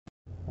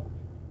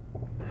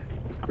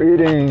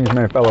Greetings,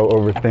 my fellow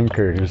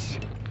overthinkers.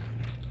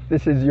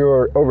 This is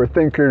your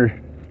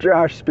overthinker,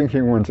 Josh,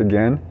 speaking once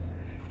again.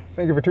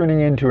 Thank you for tuning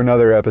in to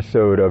another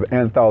episode of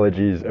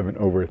Anthologies of an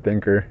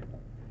Overthinker.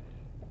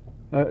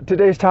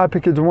 Today's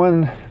topic is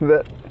one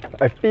that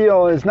I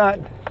feel is not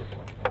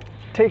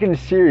taken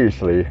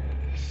seriously,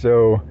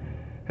 so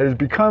has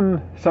become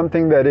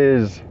something that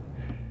is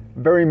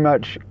very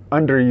much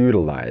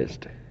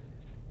underutilized.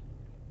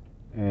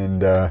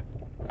 And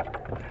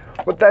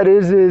what that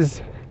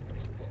is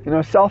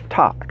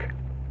self-talk.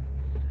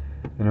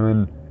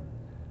 And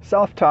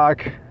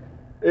self-talk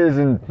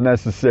isn't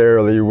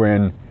necessarily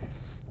when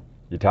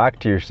you talk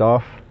to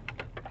yourself.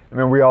 I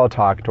mean, we all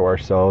talk to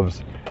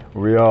ourselves.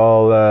 We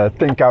all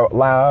think out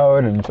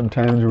loud, and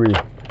sometimes we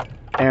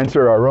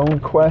answer our own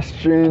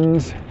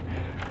questions.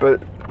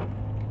 But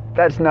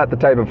that's not the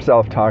type of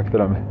self-talk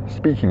that I'm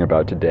speaking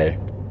about today.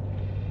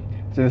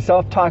 So the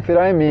self-talk that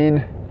I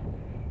mean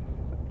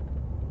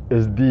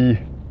is the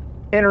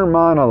inner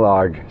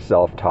monologue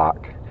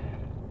self-talk.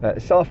 That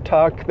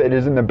self-talk that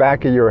is in the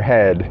back of your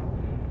head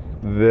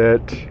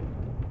that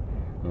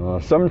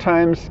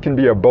sometimes can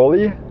be a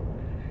bully,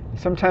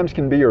 sometimes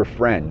can be your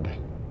friend.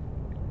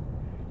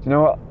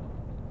 I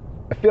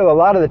feel a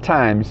lot of the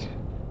times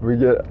we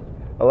get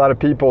a lot of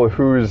people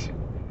whose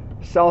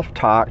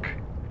self-talk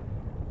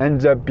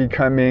ends up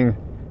becoming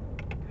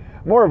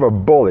more of a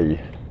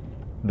bully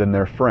than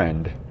their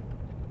friend.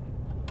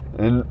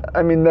 And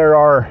I mean, there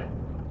are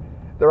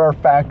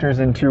factors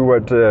into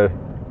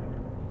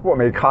what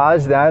may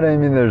cause that. I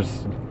mean,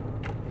 there's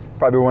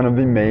probably one of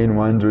the main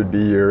ones would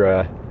be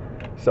your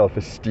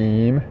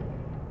self-esteem,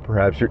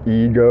 perhaps your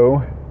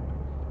ego.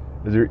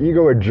 Is your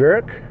ego a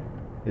jerk?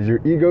 Is your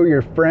ego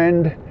your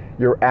friend,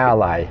 your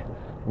ally,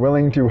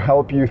 willing to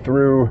help you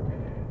through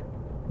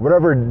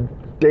whatever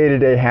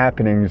day-to-day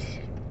happenings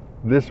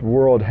this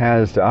world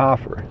has to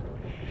offer?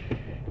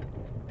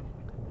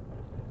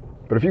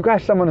 But if you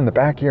got someone in the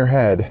back of your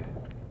head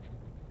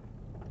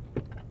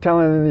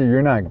telling you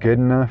you're not good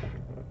enough,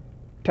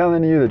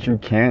 telling you that you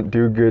can't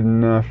do good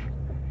enough,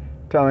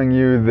 telling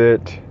you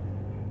that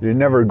you're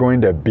never going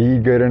to be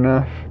good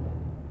enough,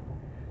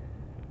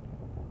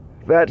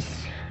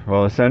 that's,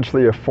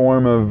 essentially a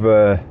form of,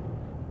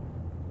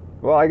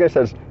 I guess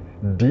that's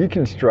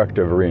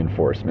deconstructive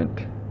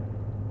reinforcement.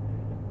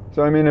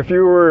 So, I mean, if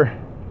you were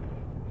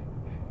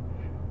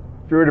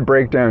to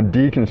break down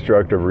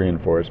deconstructive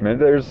reinforcement,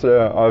 there's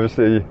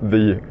obviously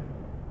the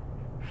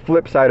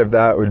flip side of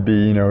that would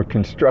be,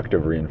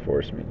 constructive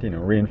reinforcement.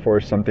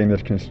 Reinforce something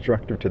that's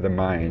constructive to the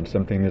mind,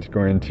 something that's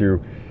going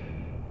to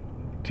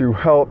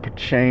help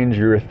change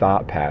your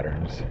thought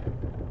patterns.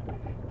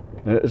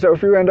 So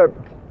if you end up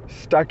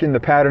stuck in the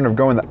pattern of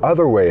going the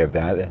other way of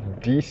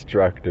that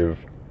destructive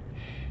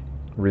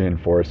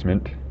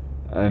reinforcement,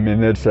 I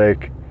mean, it's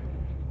like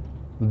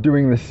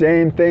doing the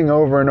same thing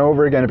over and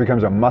over again. It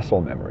becomes a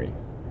muscle memory.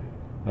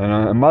 And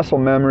a muscle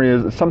memory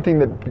is something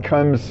that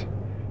becomes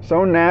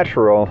so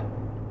natural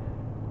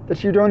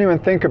that you don't even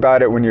think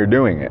about it when you're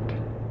doing it.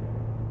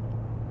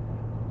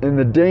 And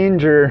the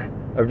danger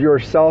of your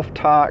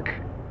self-talk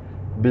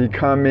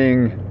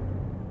becoming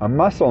a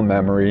muscle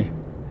memory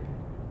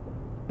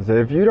is that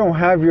if you don't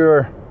have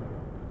your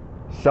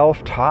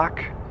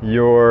self-talk,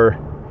 your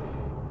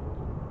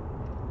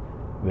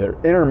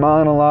inner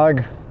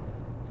monologue,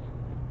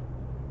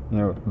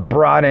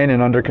 brought in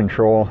and under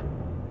control,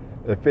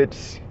 if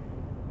it's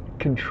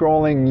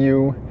controlling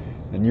you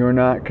and you're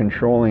not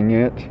controlling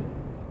it,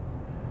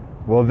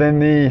 well, then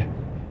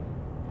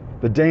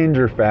the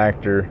danger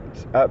factor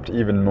is upped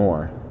even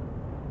more.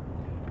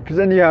 Because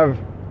then you have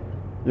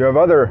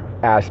other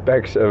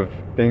aspects of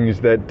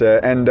things that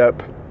end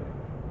up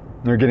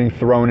getting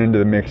thrown into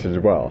the mix as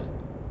well.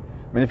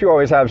 I mean, if you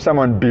always have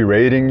someone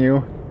berating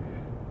you,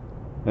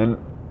 and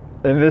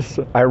in this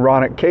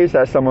ironic case,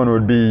 that someone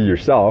would be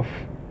yourself,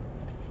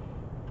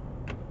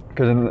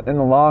 because in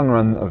the long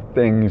run of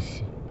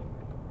things,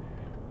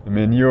 I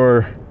mean,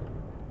 you're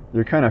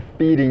kind of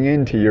feeding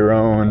into your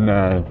own,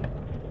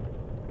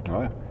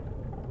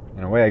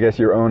 in a way, I guess,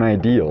 your own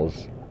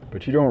ideals,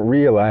 but you don't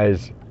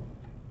realize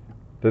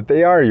that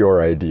they are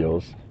your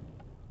ideals,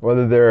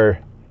 whether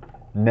they're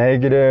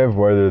negative,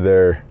 whether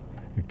they're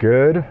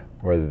good,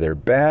 whether they're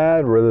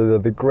bad, whether they're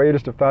the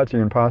greatest of thoughts you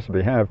can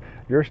possibly have.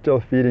 You're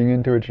still feeding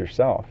into it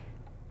yourself.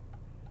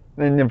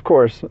 And of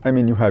course, I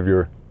mean, you have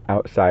your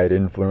outside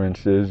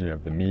influences, you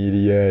have the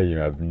media, you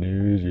have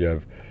news, you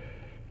have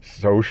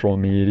social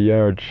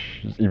media, which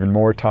is even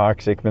more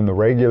toxic than the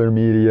regular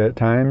media at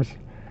times,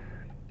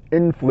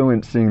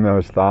 influencing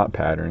those thought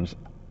patterns,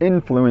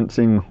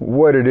 influencing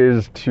what it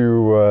is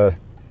to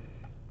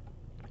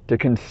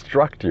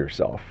construct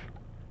yourself.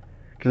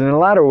 Because in a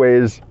lot of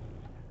ways,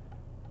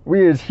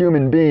 we as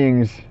human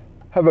beings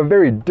have a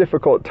very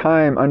difficult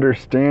time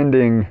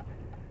understanding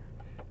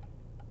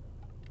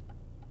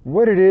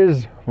what it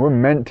is we're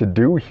meant to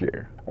do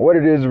here, what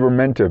it is we're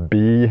meant to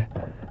be.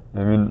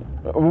 I mean,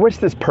 what's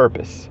this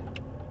purpose?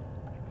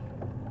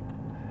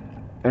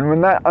 And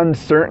when that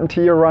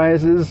uncertainty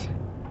arises,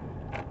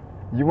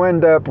 you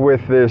end up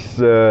with this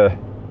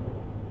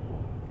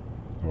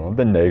Well,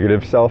 the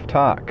negative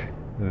self-talk.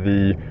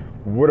 The,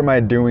 what am I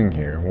doing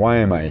here? Why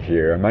am I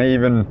here? Am I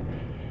even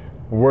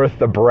worth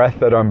the breath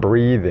that I'm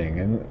breathing?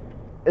 And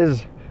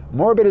as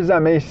morbid as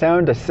that may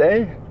sound to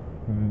say,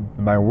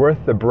 am I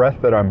worth the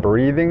breath that I'm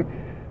breathing?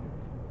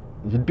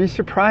 You'd be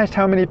surprised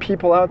how many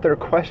people out there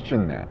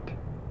question that.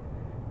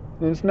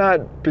 And it's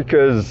not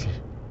because,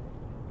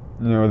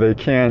 they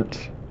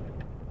can't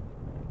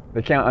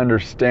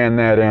understand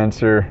that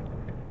answer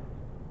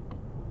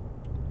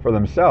for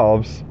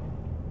themselves,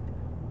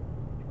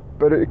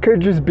 but it could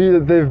just be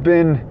that they've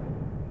been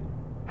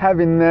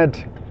having that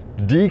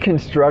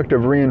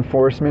deconstructive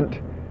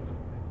reinforcement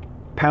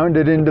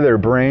pounded into their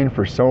brain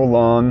for so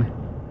long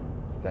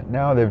that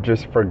now they've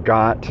just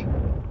forgot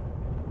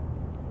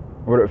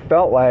what it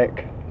felt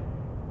like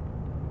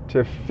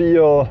to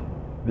feel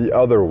the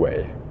other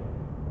way.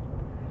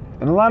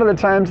 And a lot of the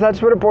times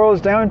that's what it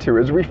boils down to,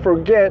 is we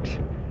forget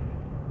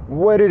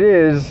what it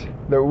is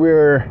that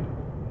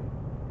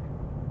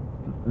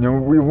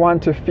we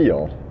want to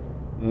feel.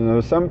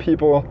 Some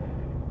people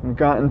have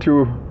gotten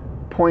to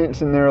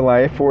points in their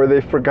life where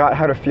they forgot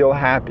how to feel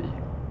happy.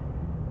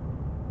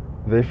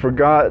 They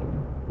forgot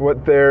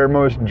what their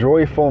most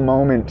joyful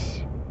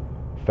moments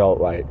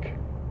felt like.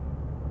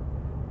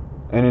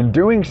 And in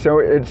doing so,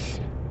 it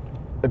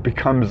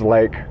becomes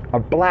like a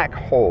black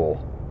hole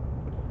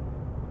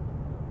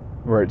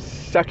where it's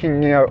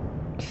sucking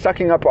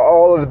up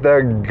all of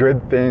the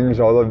good things,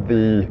 all of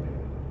the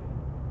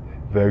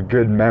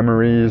good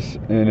memories,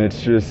 and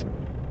it's just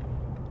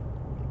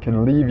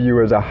can leave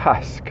you as a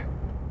husk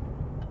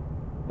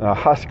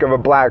of a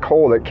black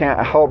hole that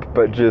can't help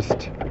but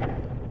just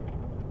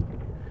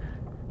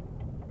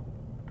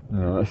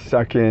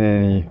suck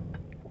in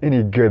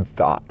any good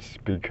thoughts,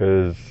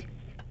 because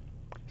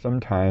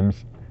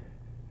sometimes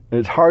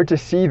it's hard to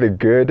see the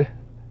good.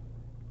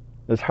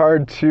 It's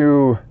hard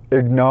to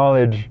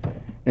acknowledge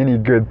any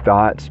good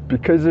thoughts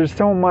because there's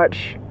so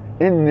much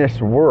in this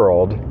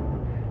world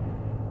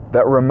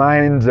that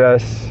reminds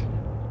us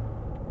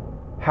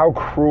how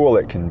cruel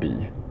it can be.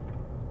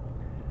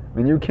 I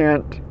mean, you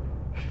can't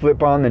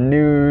flip on the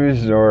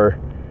news or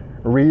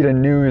read a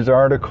news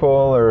article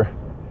or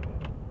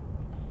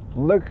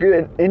look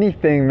at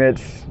anything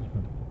that's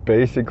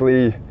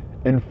basically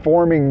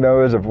informing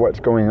those of what's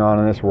going on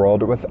in this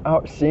world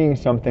without seeing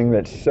something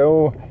that's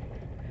so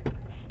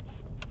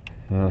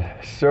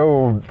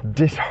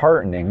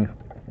disheartening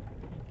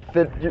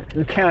that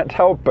you can't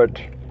help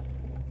but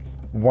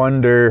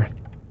wonder,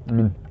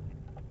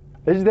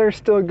 is there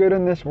still good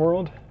in this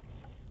world?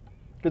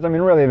 Because,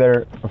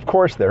 really, of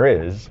course there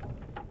is.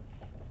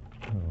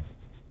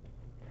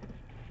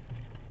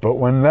 But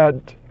when that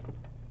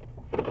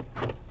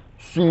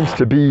seems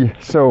to be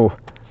so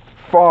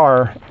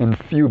far and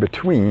few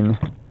between,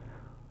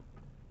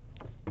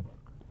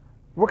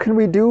 what can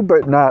we do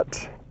but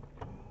not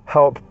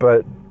help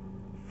but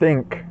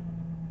think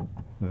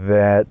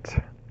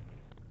that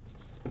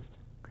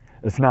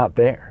it's not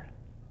there?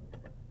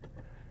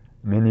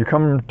 You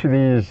come to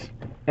these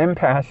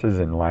impasses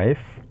in life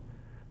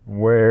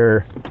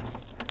where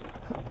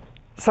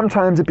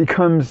sometimes it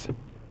becomes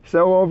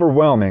so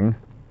overwhelming,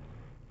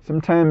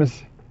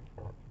 sometimes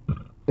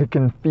it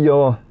can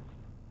feel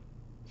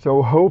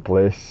so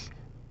hopeless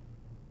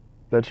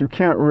that you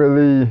can't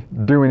really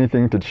do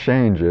anything to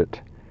change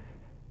it.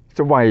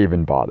 So why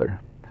even bother?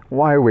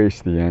 Why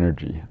waste the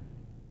energy?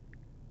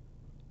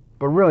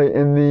 But really,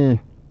 in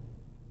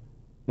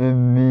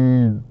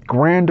the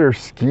grander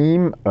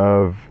scheme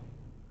of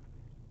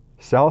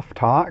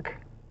self-talk,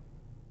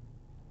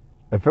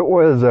 if it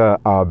was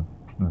a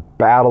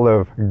battle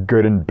of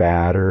good and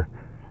bad,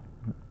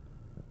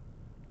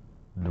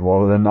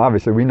 well, then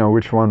obviously we know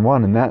which one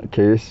won in that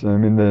case. The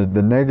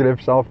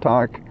negative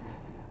self-talk,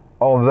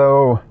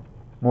 although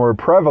more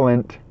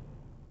prevalent,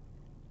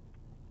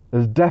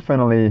 is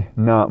definitely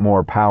not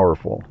more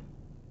powerful.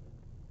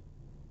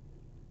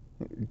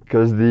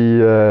 Because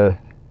the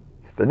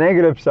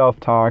negative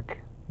self-talk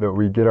that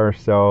we get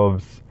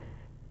ourselves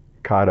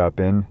caught up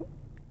in,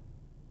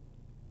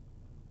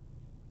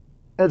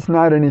 it's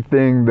not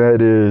anything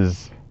that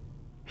is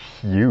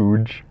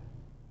huge.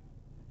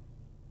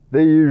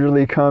 They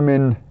usually come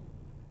in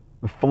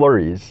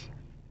flurries.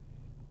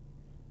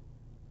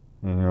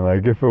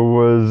 Like if it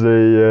was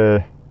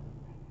a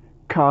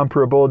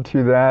comparable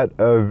to that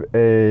of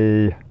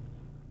a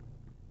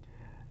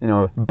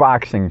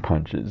boxing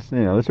punches.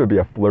 This would be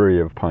a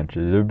flurry of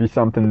punches. It would be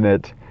something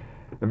that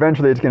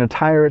eventually it's going to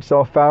tire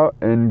itself out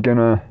and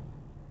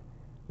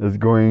is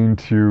going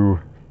to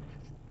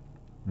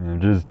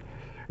just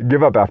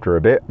give up after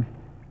a bit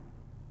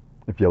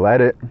if you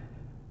let it.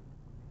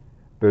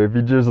 But if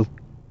you just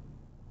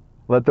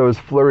let those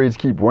flurries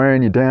keep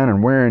wearing you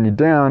down,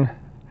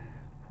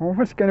 well,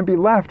 what's going to be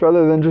left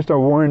other than just a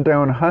worn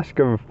down husk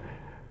of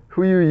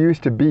who you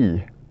used to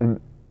be?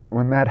 And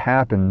when that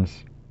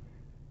happens,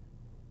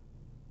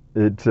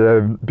 it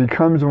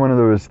becomes one of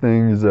those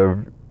things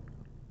of,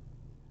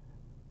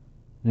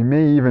 you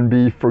may even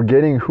be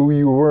forgetting who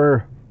you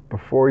were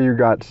before you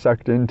got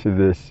sucked into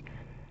this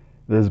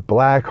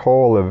black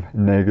hole of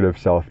negative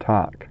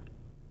self-talk.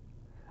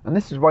 And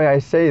this is why I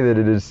say that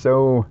it is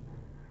so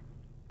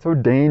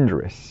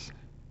dangerous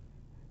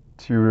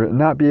to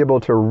not be able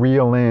to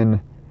reel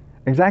in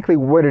exactly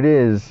what it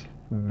is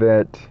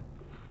that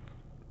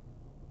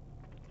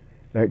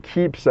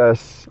keeps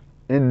us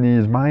in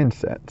these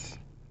mindsets.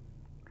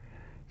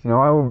 I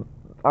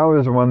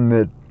was one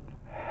that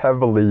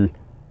heavily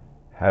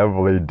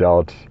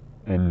dealt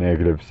in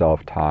negative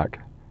self-talk.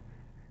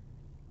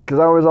 Because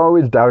I was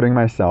always doubting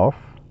myself.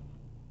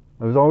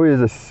 I was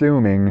always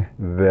assuming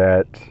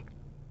that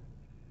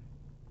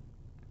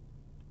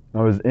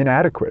I was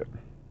inadequate.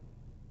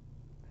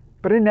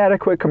 But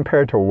inadequate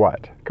compared to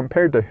what?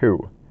 Compared to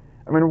who?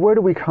 I mean, where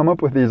do we come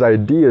up with these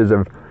ideas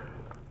of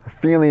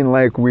feeling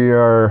like we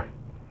are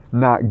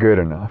not good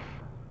enough?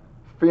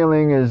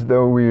 Feeling as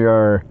though we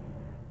are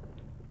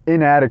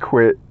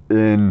inadequate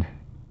in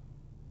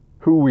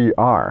who we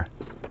are.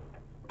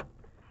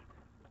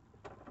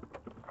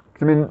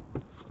 I mean,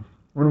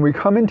 when we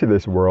come into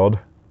this world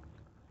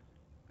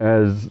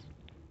as,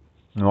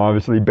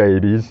 obviously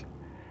babies,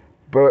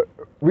 but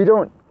we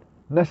don't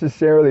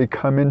necessarily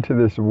come into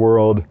this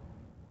world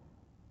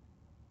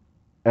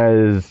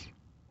as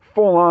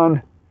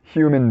full-on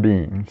human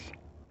beings.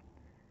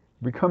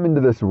 We come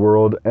into this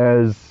world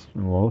as,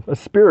 a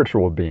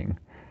spiritual being,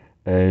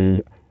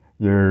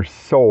 your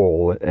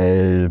soul,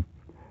 an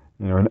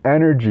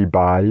energy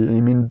body. I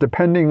mean,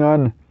 depending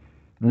on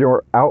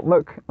your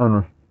outlook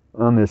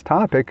on this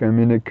topic, I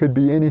mean, it could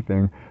be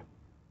anything.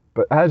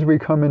 But as we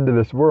come into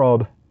this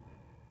world,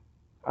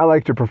 I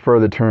like to prefer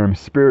the term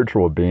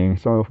spiritual being,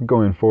 so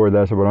going forward,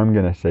 that's what I'm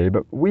going to say.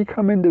 But we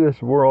come into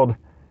this world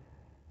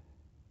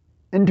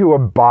into a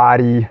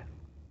body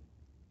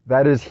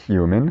that is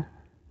human,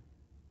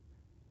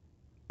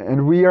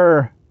 and we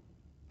are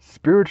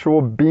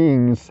spiritual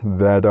beings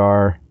that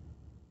are,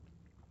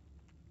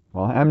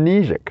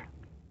 amnesic.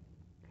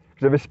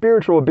 Because if a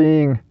spiritual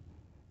being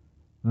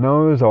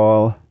knows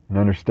all and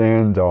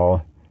understands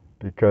all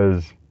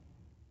because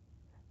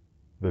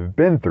they've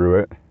been through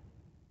it,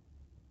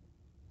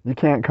 you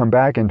can't come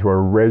back into a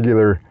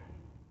regular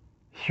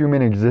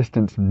human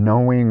existence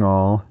knowing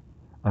all,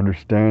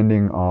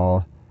 understanding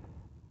all,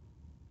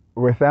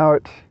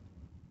 without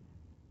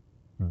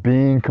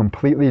being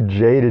completely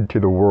jaded to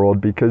the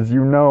world because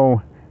you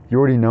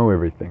already know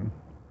everything.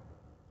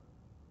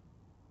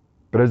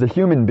 But as a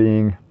human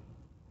being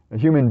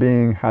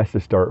has to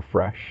start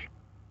fresh.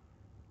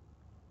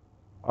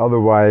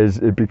 Otherwise,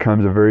 it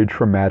becomes a very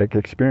traumatic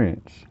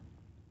experience.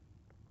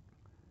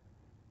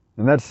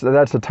 And that's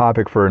a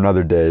topic for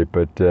another day,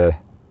 but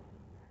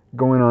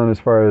going on as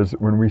far as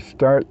when we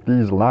start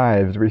these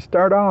lives, we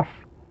start off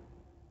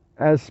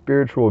as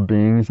spiritual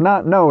beings,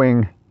 not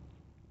knowing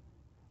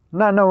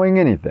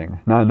anything,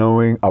 not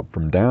knowing up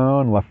from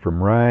down, left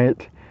from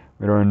right.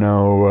 We don't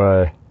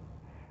know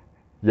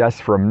yes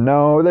from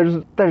no.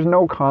 There's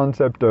no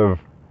concept of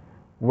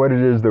what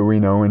it is that we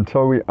know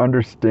until we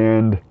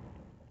understand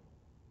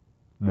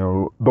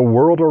the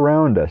world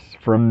around us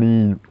from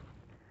the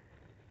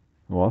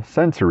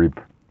sensory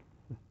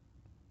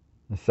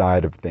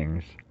side of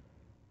things.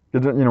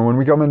 Because when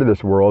we come into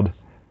this world,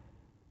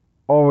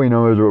 all we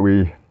know is what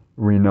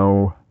we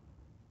know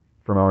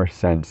from our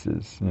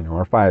senses,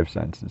 our five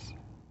senses.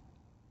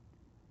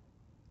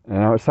 And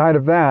outside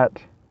of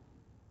that,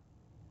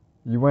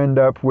 you end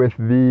up with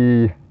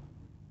the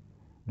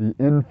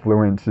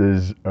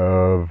influences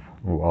of,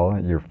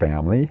 your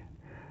family,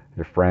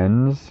 your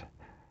friends,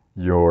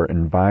 your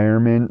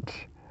environment,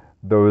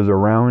 those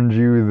around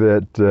you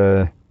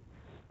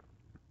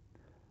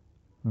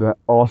that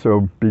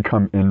also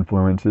become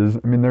influences.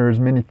 I mean, there's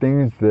many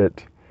things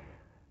that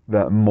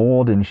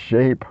mold and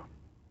shape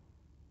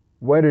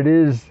what it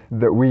is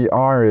that we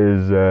are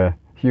as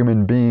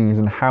human beings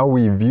and how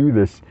we view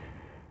this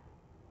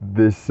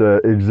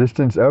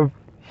existence of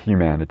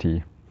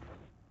humanity.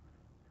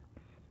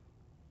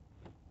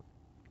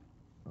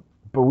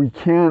 But we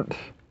can't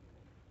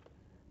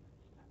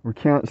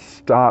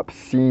stop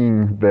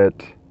seeing that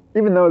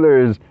even though there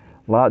is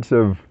lots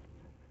of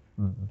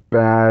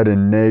bad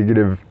and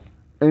negative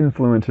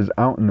influences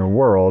out in the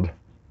world,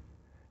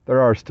 there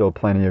are still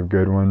plenty of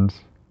good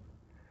ones.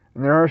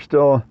 And there are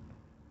still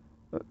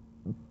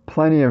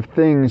plenty of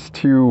things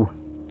to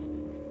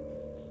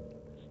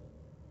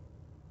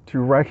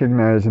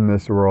recognize in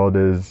this world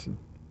as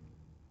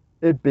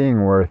it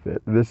being worth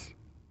it, this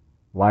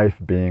life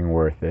being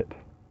worth it.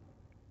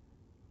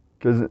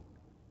 Because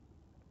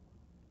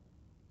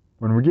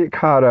when we get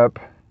caught up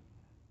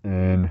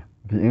in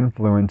the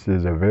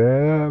influences of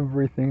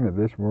everything that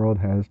this world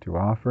has to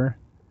offer,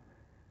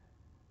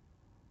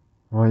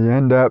 you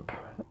end up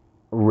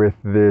with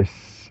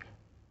this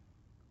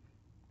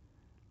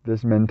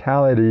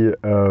mentality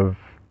of,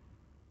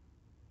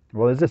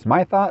 is this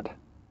my thought?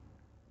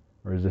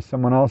 Or is this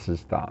someone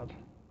else's thought?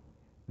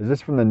 Is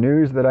this from the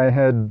news that I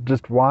had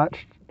just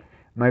watched?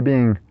 Am I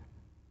being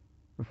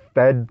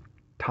fed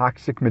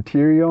toxic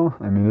material?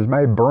 I mean, is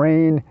my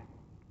brain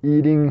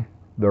eating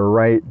the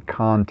right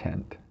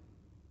content?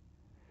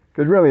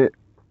 Because really,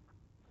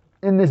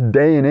 in this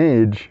day and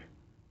age,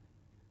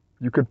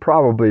 you could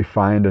probably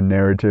find a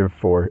narrative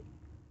for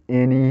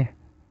any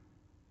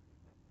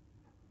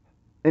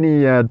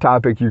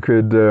topic you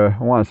could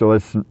want. So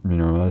let's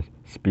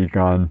speak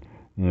on,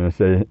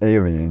 say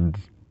aliens.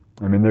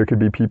 I mean, there could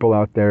be people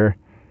out there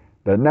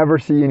that never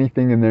see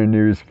anything in their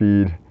news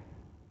feed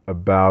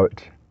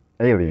about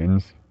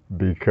aliens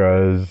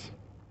because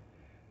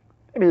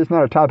maybe it's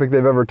not a topic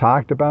they've ever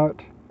talked about,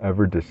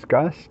 ever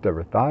discussed,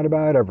 ever thought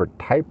about, ever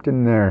typed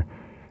in their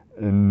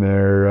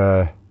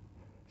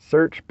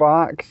search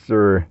box,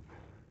 or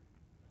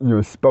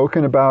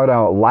spoken about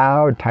out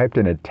loud, typed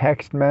in a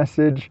text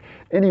message,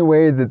 any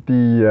way that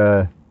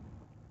the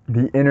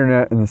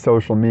internet and the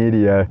social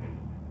media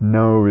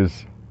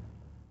knows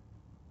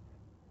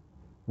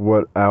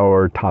what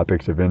our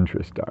topics of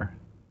interest are.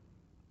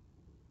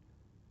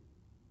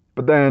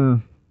 But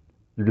then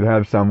you could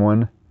have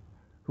someone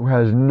who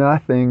has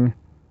nothing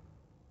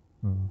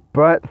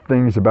but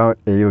things about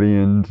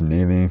aliens and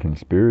alien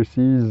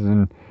conspiracies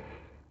and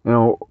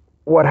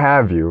what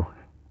have you.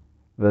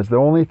 That's the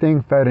only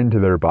thing fed into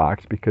their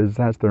box because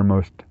that's their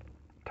most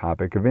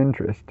topic of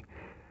interest.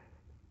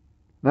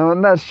 Now,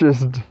 and that's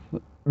just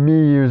me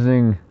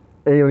using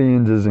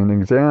aliens as an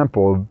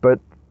example, but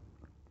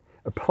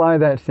apply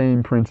that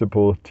same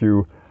principle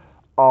to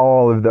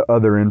all of the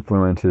other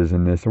influences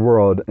in this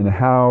world and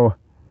how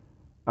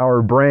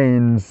our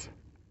brains,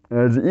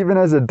 even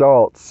as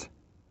adults,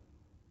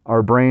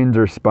 our brains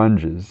are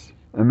sponges.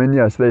 I mean,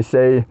 yes, they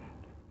say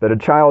that a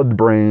child's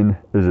brain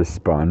is a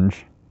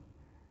sponge,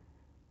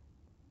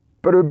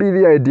 but it would be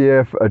the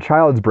idea if a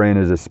child's brain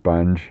is a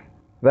sponge,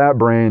 that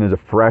brain is a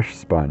fresh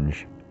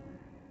sponge.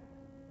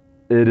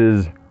 It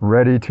is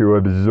ready to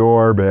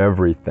absorb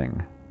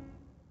everything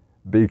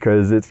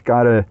because it's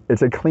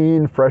a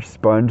clean, fresh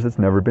sponge that's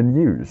never been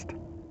used.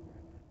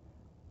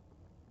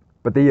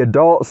 But the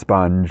adult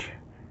sponge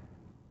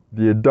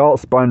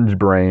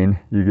brain,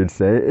 you could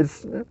say,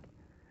 it's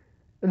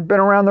been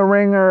around the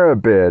ringer a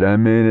bit. I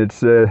mean,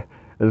 it's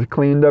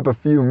cleaned up a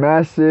few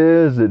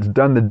messes, it's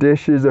done the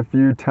dishes a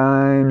few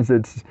times,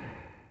 it's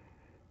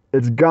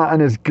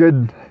gotten its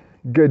good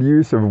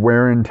use of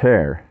wear and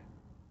tear.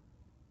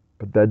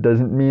 But that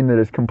doesn't mean that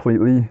it's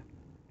completely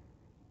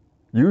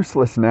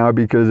useless now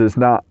because it's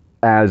not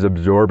as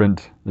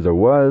absorbent as it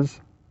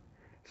was.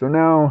 So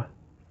now,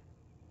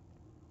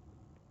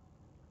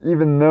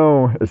 even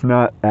though it's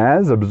not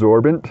as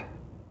absorbent,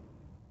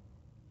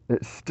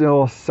 it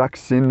still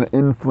sucks in the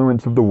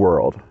influence of the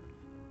world.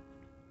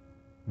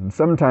 And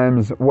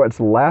sometimes what's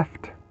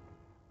left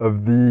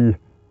of the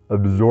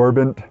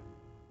absorbent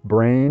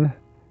brain,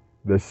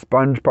 the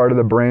sponge part of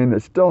the brain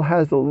that still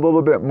has a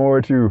little bit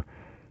more to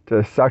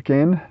suck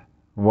in,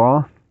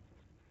 well,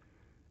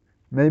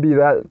 maybe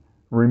that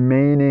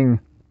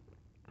remaining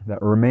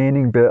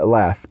bit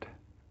left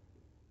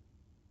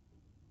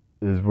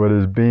is what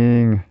is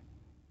being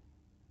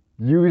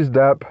used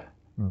up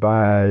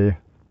by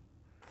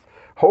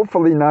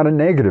hopefully not a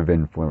negative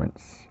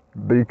influence.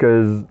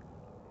 Because,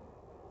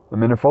 I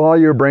mean, if all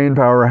your brain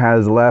power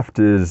has left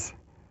is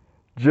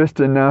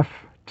just enough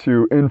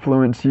to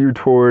influence you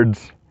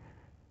towards,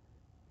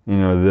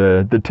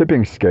 the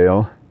tipping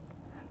scale,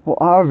 well,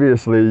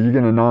 obviously you're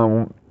gonna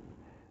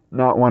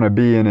not want to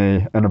be in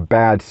a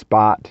bad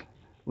spot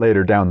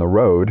later down the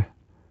road,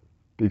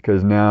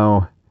 because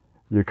now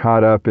you're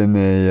caught up in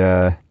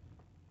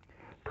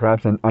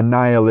perhaps a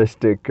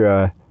nihilistic,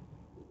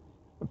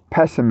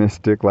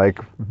 pessimistic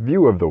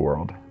view of the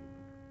world.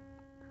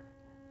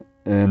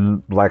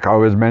 And like I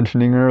was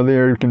mentioning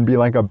earlier, it can be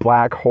like a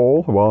black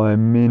hole. Well, I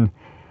mean,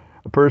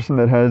 a person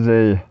that has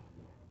a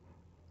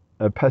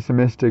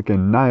pessimistic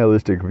and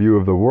nihilistic view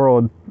of the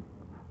world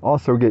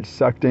also gets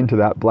sucked into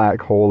that black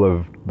hole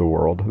of the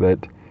world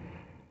that,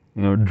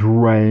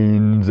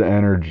 drains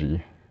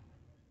energy.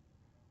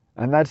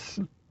 And that's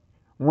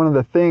one of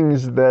the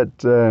things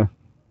that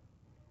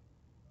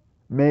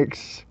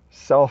makes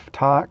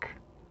self-talk,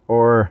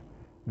 or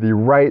the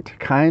right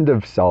kind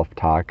of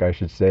self-talk, I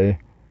should say,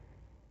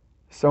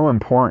 so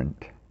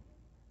important.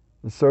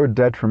 It's so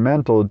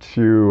detrimental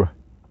to,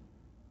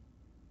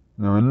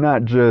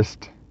 not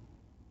just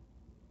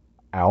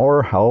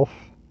our health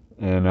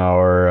and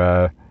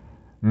our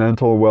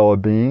mental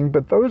well-being,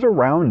 but those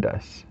around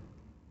us.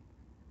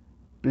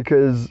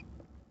 Because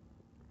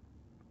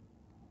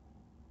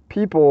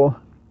people,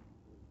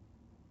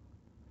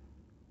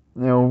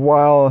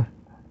 while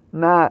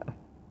not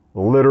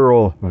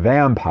literal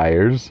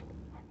vampires,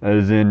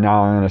 as in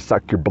now I'm going to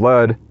suck your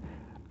blood,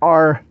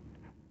 are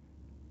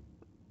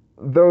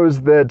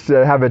those that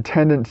have a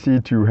tendency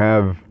to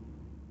have,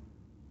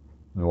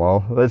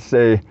 well, let's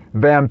say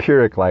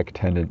vampiric-like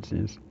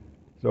tendencies.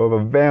 So if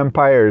a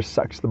vampire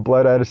sucks the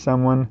blood out of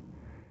someone,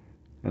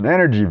 an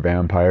energy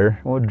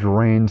vampire, well, it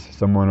drains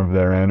someone of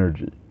their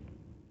energy.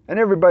 And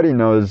everybody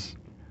knows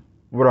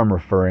what I'm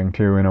referring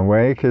to in a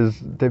way, because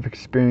they've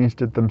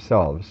experienced it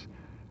themselves.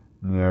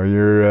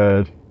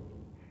 You're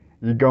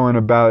going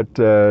about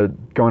your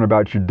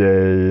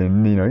day,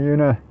 and you're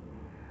in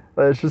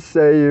let's just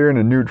say you're in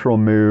a neutral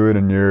mood,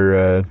 and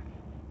you're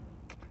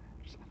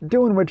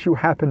doing what you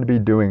happen to be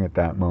doing at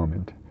that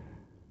moment.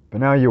 But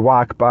now you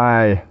walk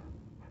by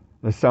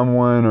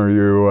someone, or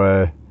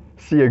you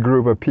see a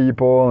group of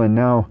people, and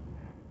now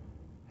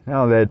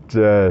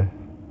that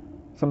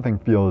something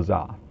feels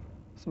off.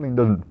 Something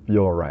doesn't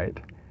feel right.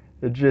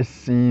 It just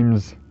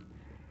seems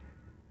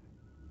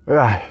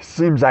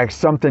like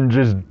something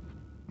just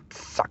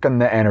sucking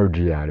the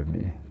energy out of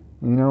me.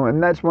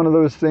 And that's one of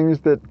those things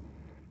that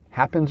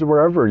happens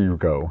wherever you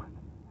go.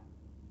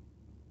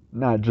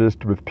 Not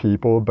just with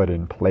people, but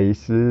in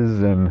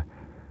places and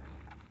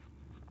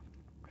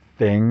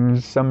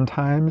things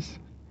sometimes.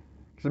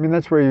 Because,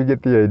 that's where you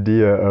get the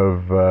idea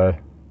of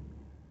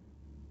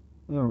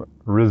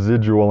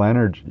residual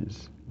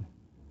energies.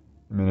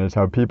 It's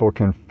how people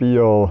can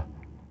feel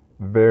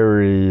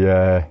very,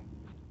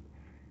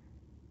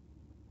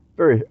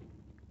 very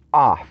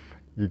off,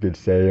 you could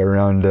say,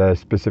 around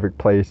specific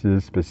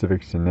places,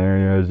 specific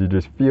scenarios. You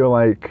just feel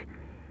like,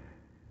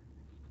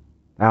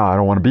 I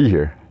don't want to be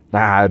here.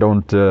 I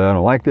don't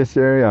like this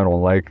area. I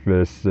don't like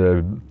this.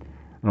 I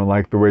don't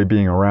like the way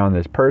being around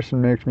this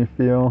person makes me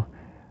feel.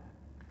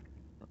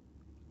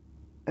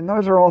 And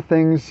those are all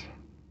things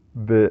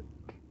that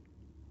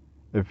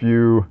if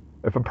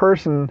a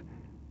person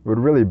would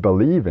really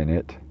believe in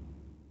it,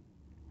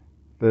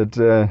 that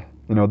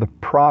the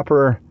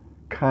proper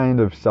kind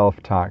of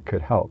self-talk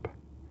could help.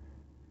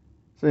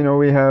 So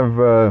we have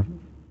a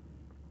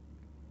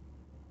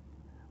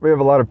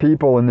lot of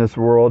people in this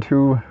world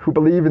who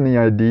believe in the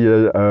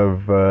idea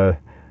of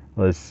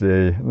let's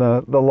say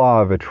the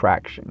law of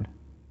attraction.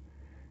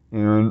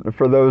 And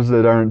for those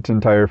that aren't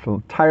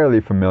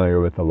entirely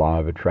familiar with the law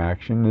of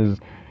attraction, it's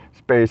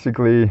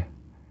basically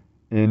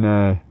in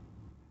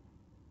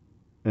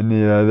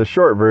the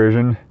short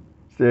version,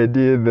 it's the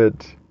idea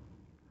that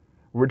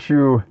what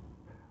you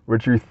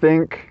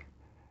think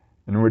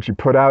and what you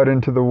put out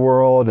into the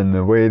world, and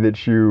the way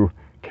that you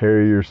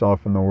carry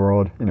yourself in the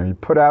world, you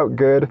put out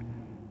good,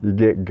 you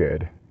get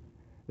good.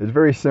 It's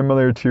very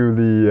similar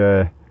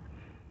to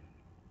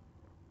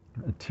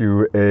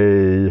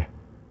a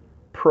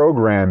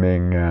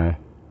programming,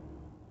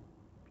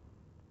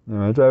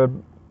 it's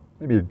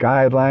maybe a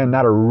guideline,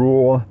 not a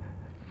rule,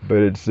 but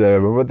it's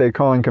what they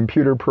call in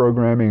computer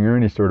programming, or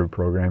any sort of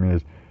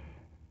programming,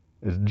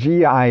 is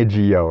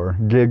GIGO, or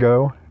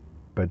GIGO,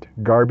 but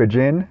garbage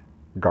in,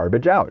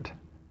 garbage out.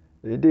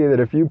 The idea that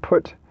if you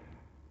put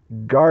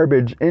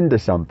garbage into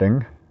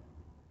something,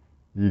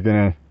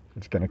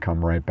 it's gonna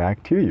come right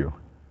back to you.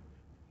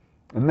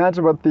 And that's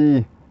what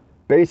the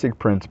basic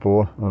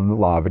principle of the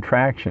law of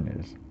attraction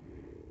is.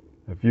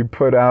 If you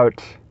put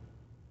out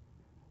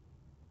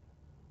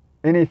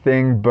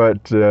anything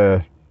but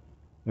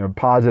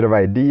positive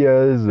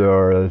ideas,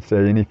 or let's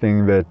say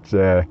anything that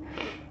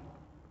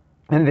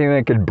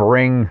could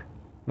bring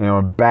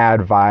bad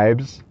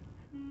vibes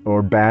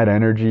or bad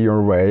energy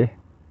your way,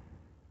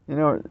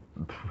 you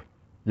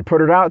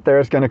put it out there,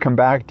 it's going to come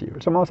back to you.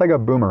 It's almost like a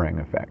boomerang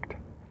effect.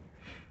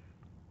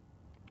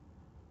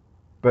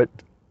 But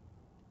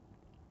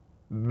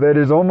that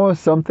is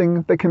almost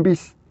something that can be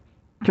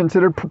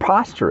considered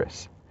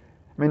preposterous.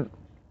 You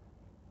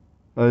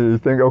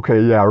think,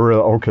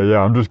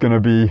 I'm just gonna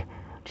be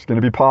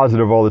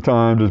positive all the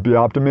time, just be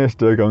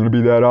optimistic. I'm gonna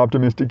be that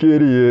optimistic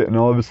idiot, and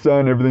all of a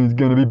sudden everything's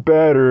gonna be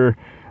better.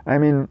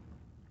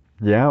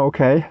 Yeah,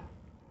 okay.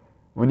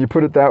 When you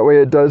put it that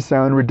way, it does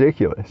sound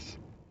ridiculous.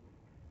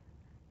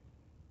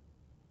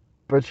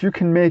 But you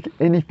can make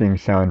anything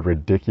sound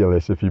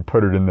ridiculous if you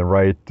put it in the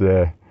right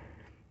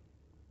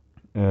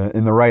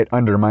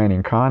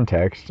undermining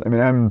context.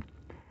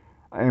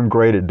 I am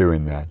great at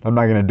doing that. I'm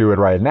not going to do it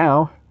right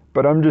now,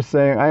 but I'm just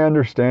saying I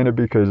understand it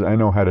because I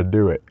know how to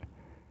do it.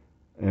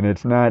 And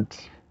it's not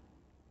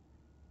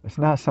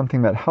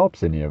something that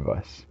helps any of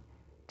us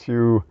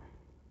to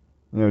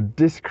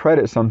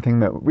discredit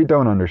something that we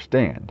don't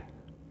understand.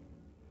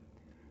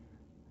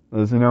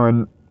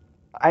 And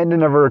I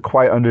never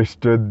quite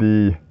understood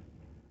the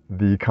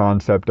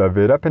concept of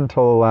it up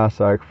until the last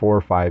 4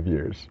 or 5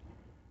 years.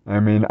 I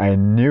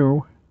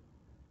knew,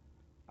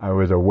 I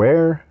was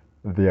aware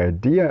of the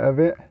idea of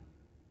it,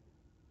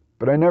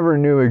 but I never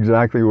knew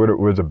exactly what it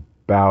was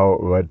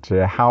about.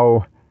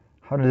 How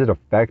does it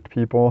affect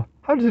people?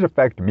 How does it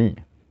affect me?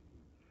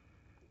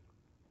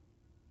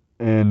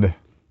 And it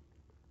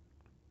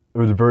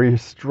was very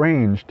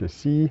strange to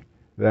see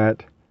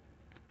that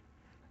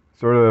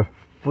sort of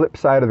flip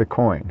side of the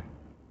coin,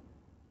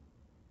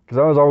 because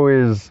I was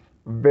always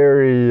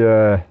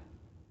very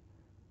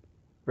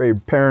very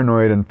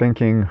paranoid and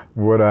thinking,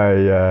 what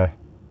am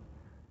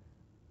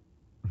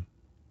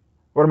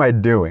I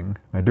doing?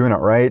 Am I doing it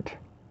right?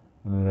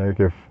 And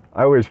if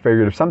I always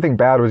figured if something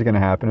bad was going to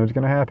happen, it was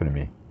going to happen to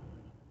me.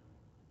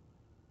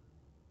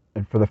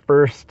 And for the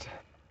first,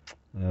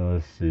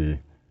 10,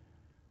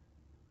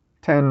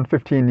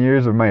 15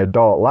 years of my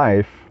adult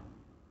life,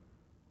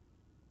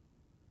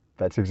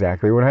 that's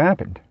exactly what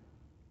happened.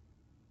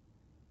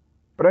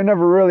 But I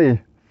never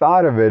really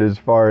thought of it as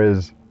far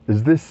as,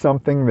 is this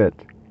something that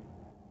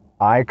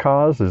I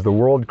caused? Is the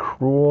world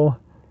cruel?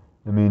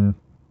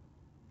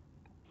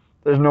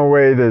 There's no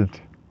way that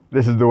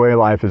this is the way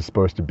life is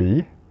supposed to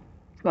be.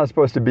 It's not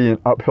supposed to be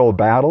an uphill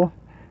battle.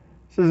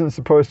 This isn't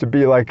supposed to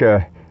be like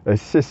a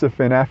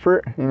Sisyphean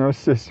effort,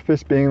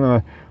 Sisyphus being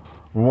the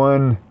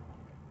one,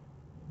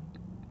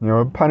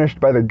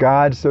 punished by the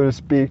gods, so to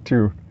speak,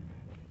 to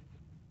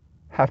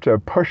have to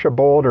push a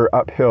boulder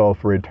uphill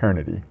for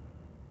eternity.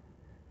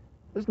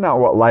 That's not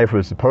what life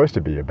was supposed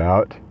to be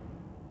about.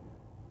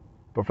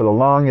 But for the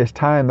longest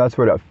time, that's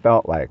what it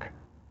felt like.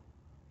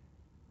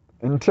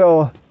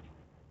 Until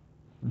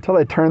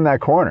I turned that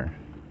corner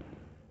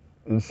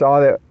and saw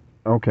that,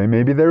 okay,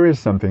 maybe there is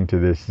something to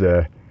this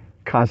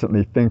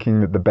constantly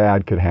thinking that the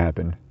bad could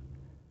happen,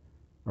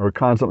 or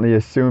constantly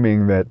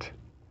assuming that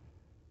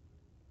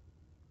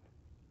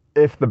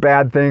if the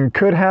bad thing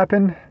could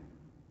happen,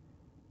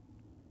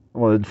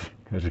 well, it's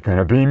going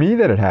to be me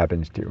that it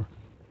happens to.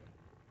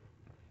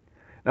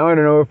 Now, I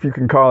don't know if you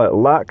can call it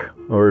luck,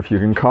 or if you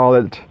can call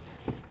it,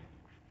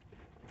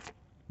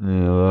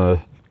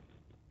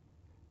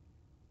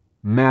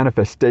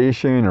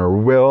 manifestation or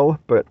will,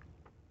 but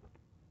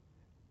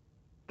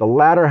the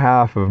latter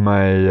half of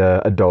my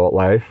adult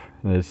life,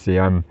 let's see,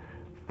 I'm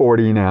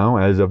 40 now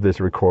as of this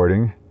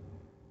recording,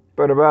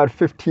 but about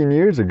 15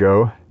 years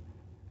ago,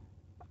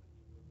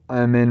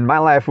 my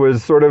life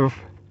was sort of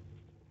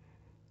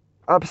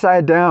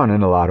upside down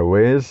in a lot of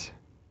ways.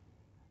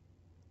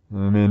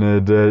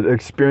 I'd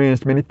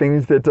experienced many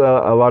things that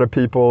a lot of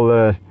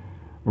people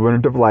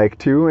wouldn't have liked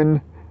to,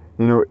 and,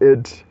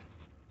 it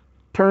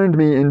turned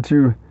me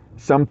into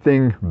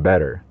something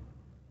better.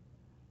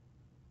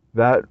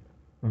 That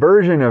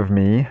version of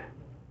me,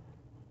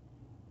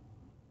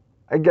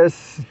 I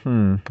guess,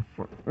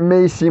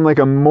 may seem like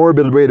a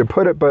morbid way to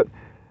put it, but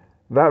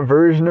that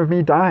version of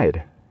me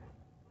died.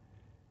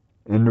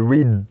 And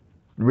we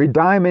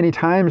die many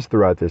times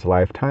throughout this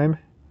lifetime.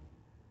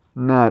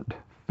 Not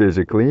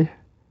physically.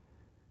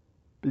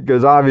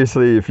 Because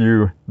obviously if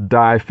you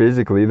die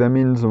physically, that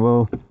means,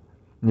 well,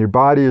 your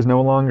body is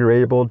no longer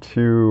able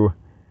to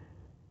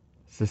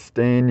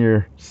sustain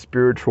your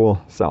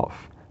spiritual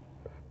self.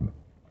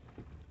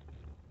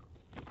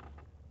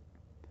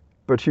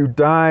 But you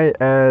die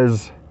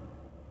as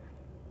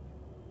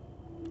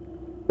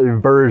a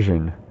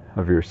version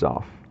of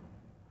yourself.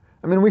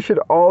 We should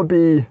all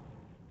be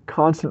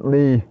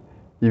constantly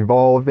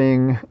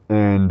evolving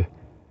and,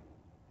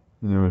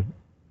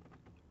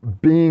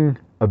 being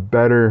a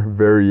better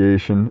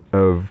variation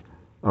of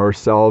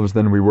ourselves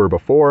than we were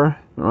before,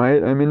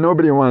 right?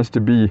 Nobody wants to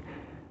be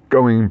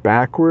going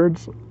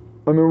backwards.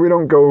 We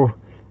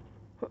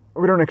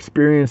don't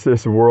experience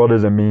this world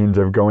as a means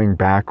of going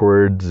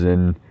backwards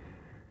and,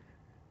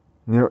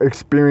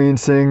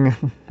 experiencing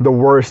the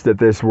worst that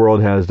this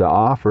world has to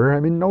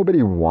offer.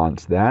 Nobody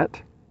wants that.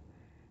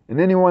 And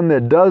anyone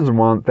that does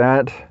want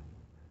that,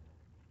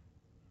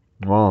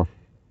 well,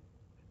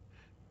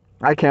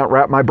 I can't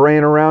wrap my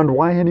brain around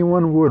why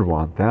anyone would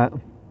want that.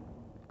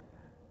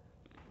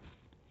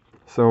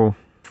 So,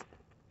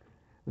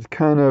 it's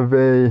kind of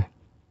a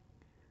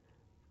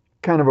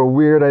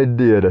weird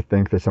idea to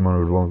think that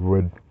someone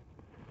would.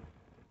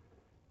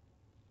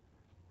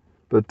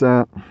 But,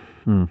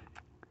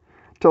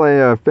 till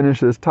I finish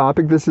this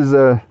topic, this has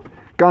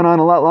gone on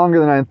a lot longer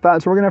than I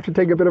thought, so we're going to have to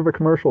take a bit of a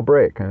commercial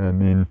break.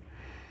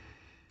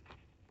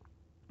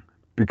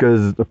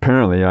 Because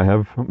apparently I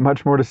have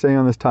much more to say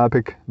on this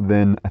topic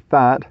than I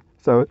thought.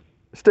 So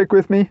stick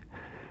with me.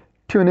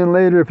 Tune in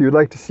later if you'd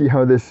like to see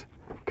how this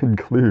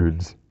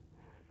concludes.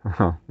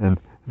 And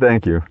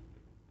thank you.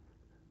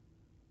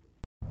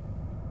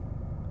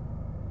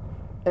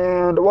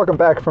 And welcome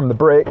back from the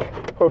break.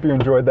 Hope you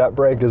enjoyed that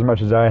break as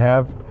much as I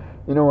have.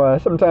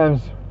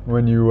 Sometimes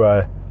when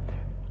you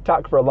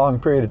talk for a long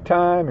period of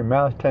time, your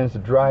mouth tends to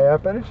dry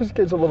up, and it just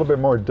gets a little bit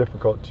more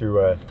difficult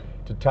to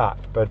talk.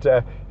 But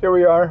here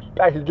we are,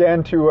 back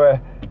again to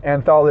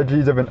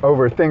Anthologies of an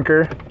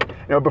Overthinker.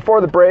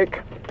 Before the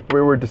break, we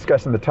were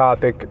discussing the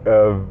topic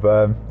of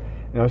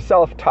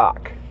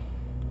self-talk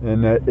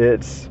and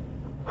its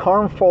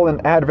harmful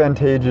and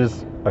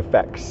advantageous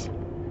effects.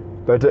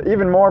 But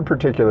even more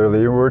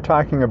particularly, we're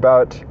talking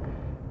about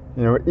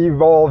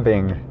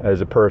evolving as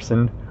a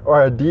person,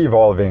 or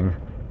devolving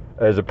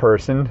as a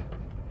person,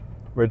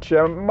 which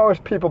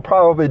most people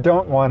probably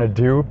don't want to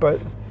do,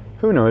 but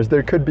who knows,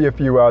 there could be a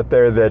few out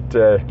there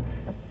that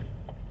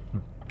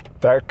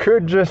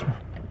could just,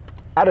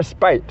 out of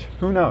spite,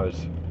 who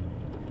knows.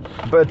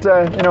 But,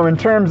 in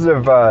terms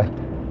of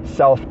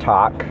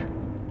self-talk,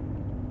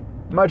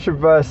 much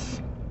of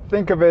us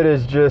think of it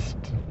as just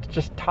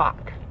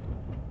talk.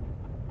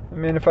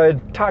 If I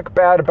talk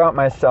bad about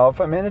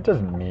myself, it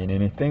doesn't mean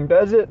anything,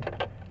 does it?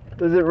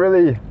 Does it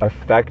really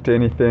affect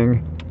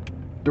anything?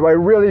 Do I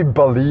really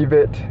believe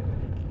it?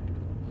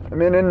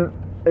 And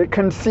it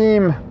can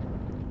seem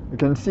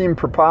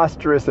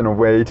preposterous in a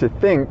way to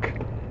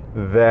think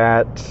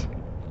that,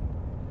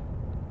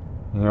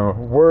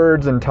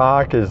 words and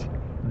talk is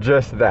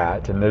just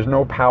that, and there's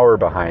no power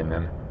behind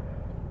them.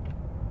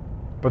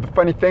 But the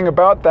funny thing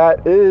about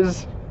that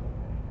is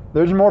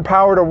there's more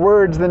power to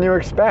words than you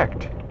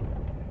expect.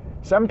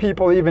 Some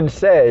people even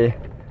say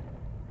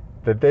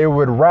that they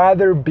would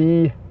rather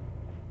be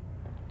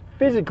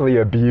physically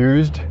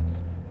abused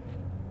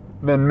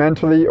than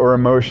mentally or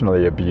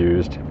emotionally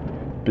abused,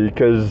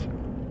 because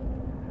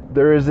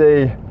there is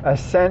a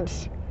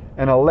sense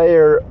and a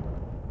layer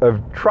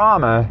of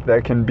trauma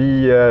that can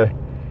be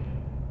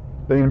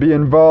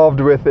involved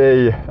with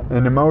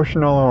an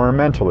emotional or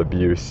mental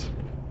abuse.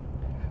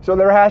 So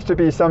there has to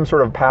be some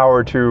sort of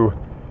power to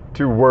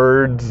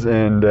words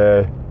and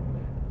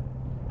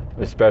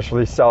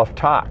especially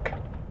self-talk.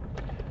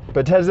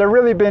 But has there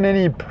really been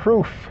any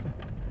proof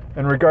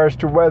in regards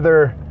to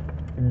whether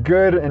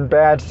good and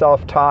bad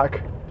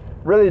self-talk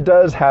really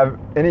does have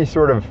any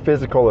sort of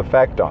physical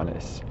effect on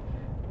us?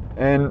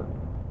 And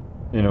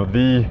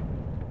the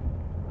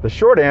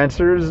short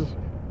answer is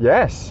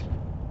yes.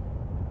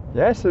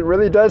 Yes, it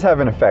really does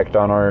have an effect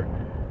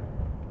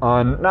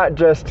on not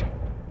just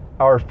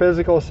our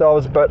physical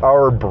selves, but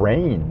our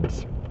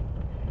brains.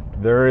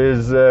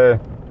 There's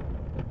an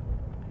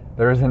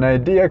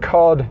idea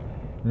called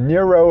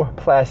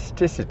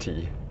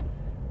neuroplasticity,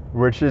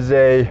 which is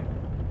a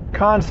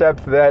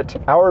concept that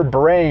our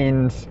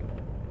brains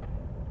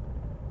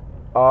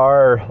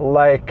are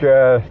like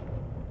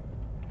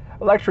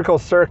electrical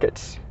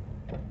circuits,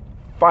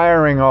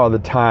 firing all the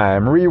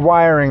time,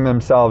 rewiring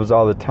themselves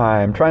all the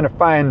time, trying to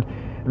find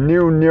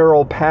new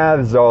neural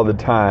paths all the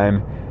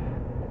time.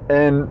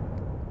 And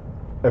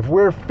if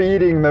we're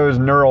feeding those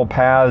neural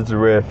paths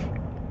with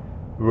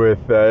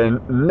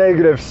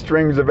negative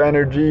strings of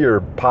energy or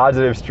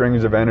positive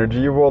strings of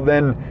energy, well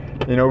then,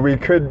 we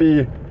could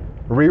be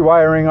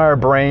rewiring our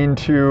brain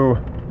to,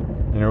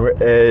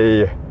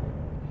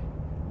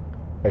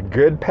 a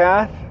good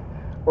path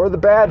or the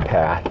bad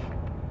path.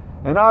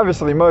 And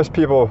obviously most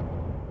people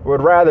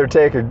would rather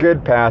take a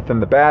good path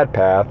than the bad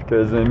path,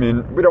 because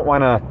we don't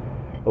want to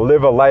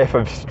live a life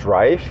of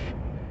strife.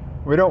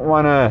 We don't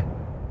want to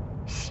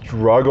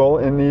struggle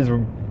in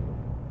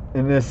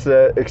this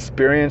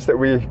experience that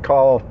we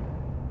call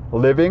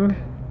living.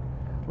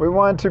 We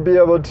want to be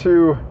able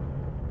to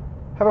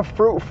have a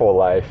fruitful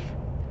life,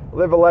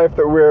 live a life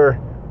that we're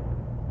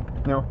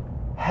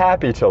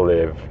happy to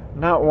live,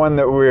 not one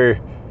that we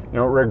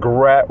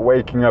regret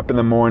waking up in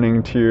the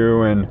morning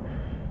to, and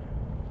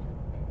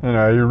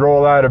you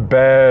roll out of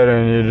bed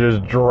and you're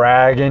just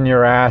dragging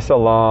your ass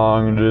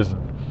along, just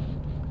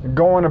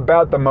going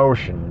about the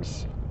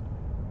motions,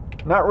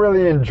 not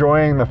really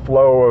enjoying the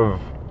flow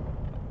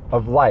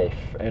of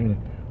life and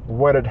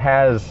what it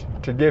has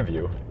to give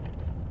you.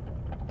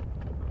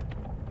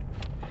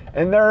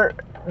 And there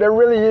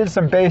really is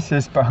some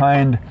basis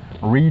behind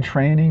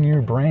retraining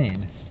your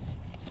brain.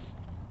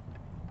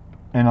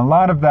 And a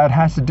lot of that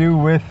has to do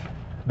with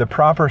the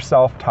proper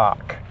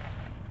self-talk.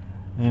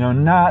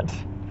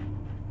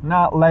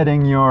 Not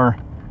letting your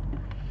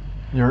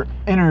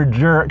inner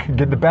jerk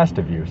get the best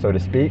of you, so to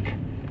speak.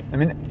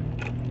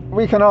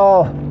 We can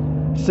all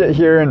sit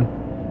here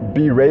and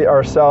berate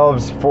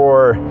ourselves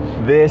for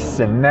this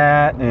and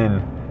that,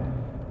 and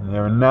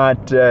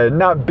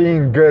not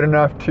being good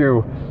enough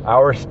to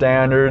our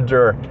standards,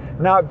 or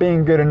not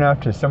being good enough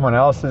to someone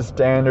else's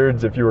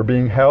standards, if you were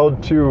being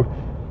held to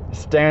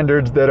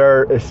standards that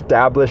are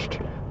established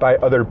by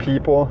other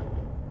people.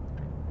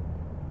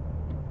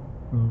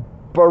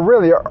 But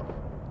really,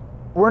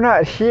 we're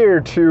not here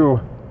to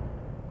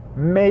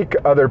make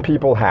other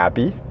people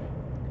happy,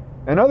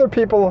 and other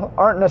people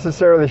aren't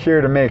necessarily here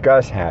to make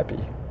us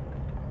happy.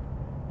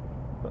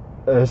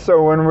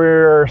 So when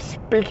we're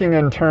speaking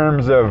in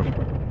terms of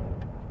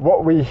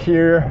what we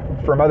hear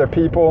from other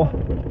people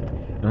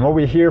and what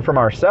we hear from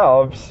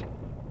ourselves,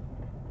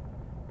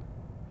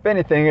 if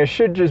anything, it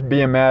should just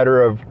be a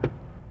matter of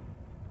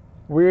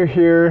we're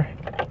here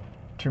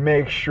to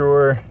make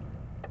sure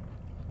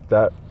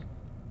that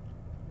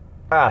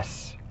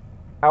us,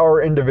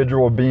 our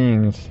individual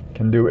beings,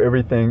 can do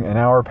everything in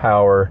our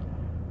power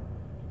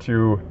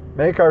to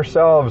make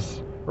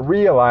ourselves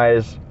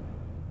realize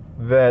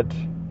that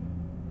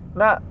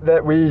not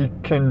that we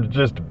can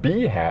just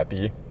be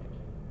happy,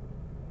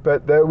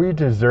 but that we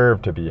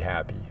deserve to be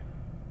happy.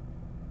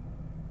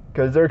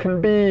 Because there can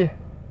be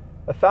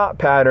a thought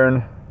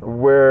pattern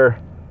where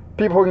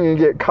people can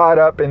get caught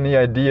up in the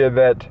idea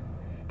that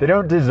they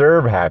don't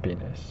deserve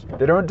happiness.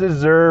 They don't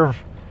deserve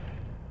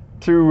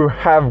to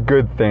have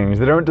good things.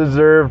 They don't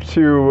deserve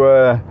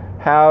to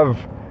have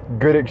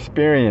good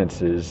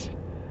experiences.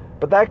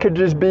 But that could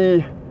just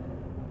be,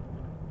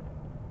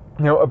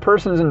 a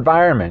person's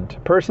environment, a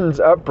person's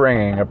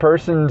upbringing, a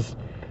person's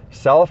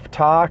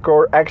self-talk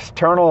or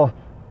external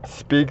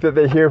speak that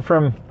they hear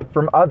from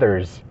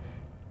others,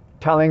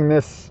 telling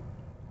these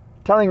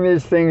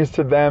things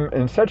to them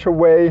in such a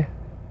way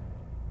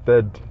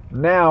that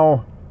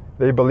now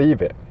they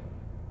believe it.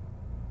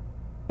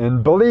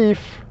 And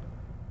belief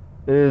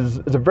is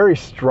a very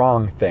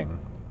strong thing.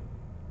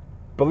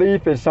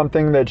 Belief is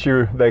something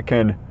that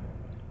can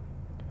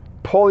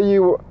pull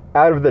you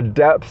out of the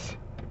depths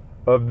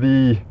of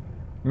the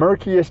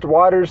murkiest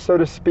waters, so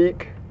to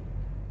speak,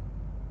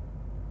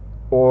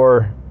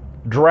 or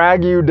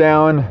drag you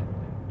down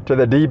to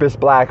the deepest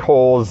black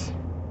holes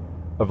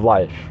of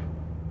life.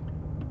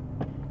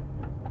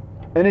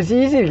 And it's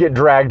easy to get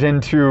dragged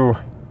into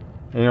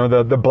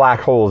the black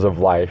holes of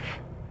life.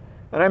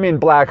 And I mean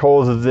black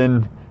holes as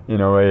in,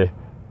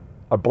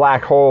 a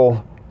black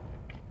hole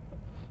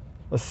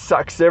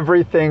sucks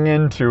everything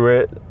into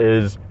it,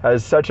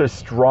 has such a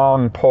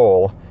strong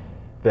pull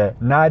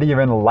that not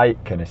even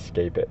light can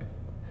escape it.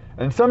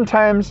 And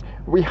sometimes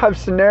we have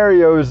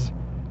scenarios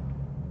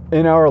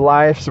in our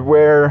lives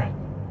where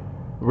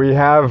we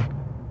have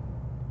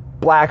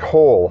black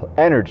hole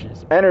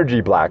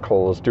energy black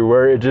holes, to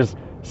where it just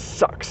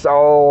sucks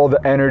all the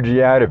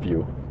energy out of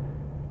you.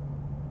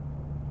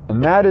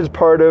 And that is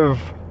part of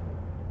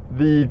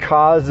the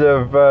cause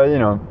of,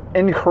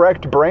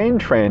 incorrect brain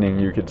training,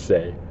 you could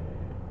say.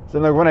 So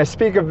like when I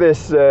speak of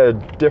this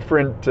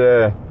different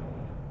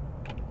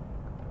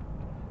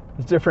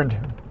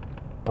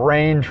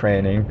brain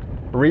training,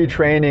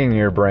 retraining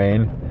your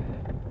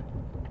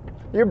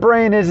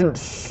brain isn't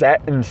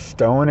set in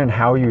stone in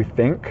how you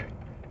think.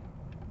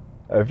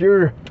 If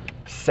you're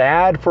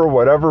sad for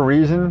whatever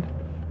reason,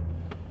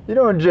 you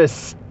don't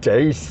just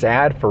stay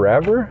sad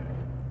forever.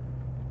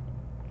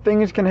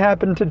 Things can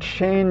happen to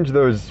change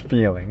those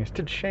feelings,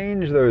 to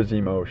change those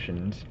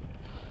emotions.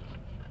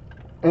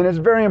 And it's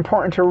very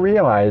important to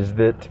realize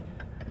that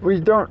we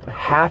don't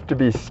have to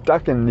be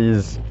stuck in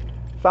these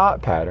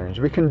thought patterns.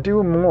 We can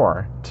do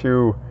more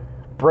to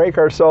break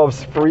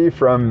ourselves free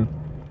from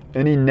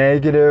any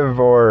negative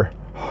or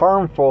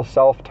harmful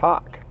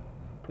self-talk.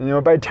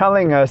 By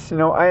telling us,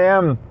 I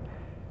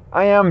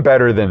am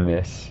better than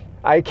this.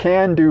 I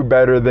can do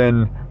better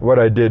than what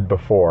I did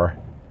before.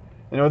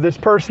 This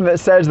person that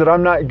says that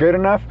I'm not good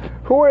enough,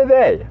 who are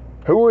they?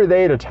 Who are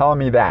they to tell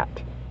me that?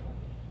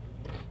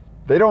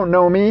 They don't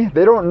know me.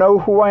 They don't know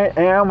who I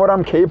am, what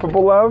I'm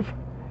capable of.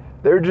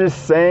 They're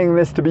just saying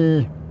this to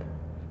be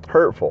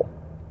hurtful.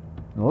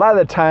 And a lot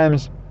of the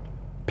times,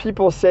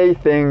 people say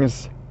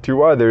things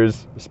to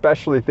others,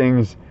 especially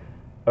things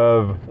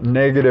of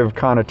negative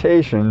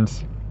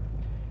connotations,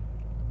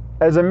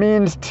 as a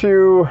means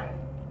to,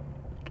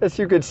 I guess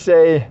you could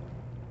say,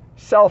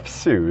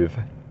 self-soothe.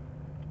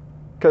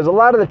 Because a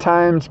lot of the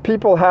times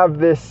people have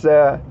this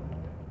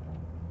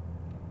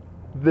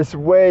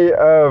way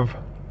of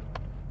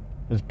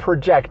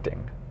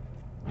projecting.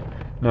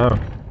 Now,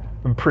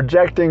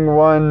 projecting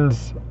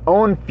one's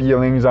own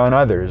feelings on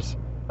others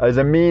as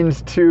a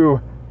means to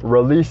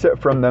release it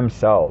from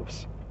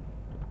themselves.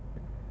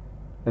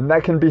 And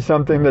that can be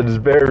something that is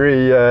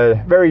very,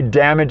 very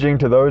damaging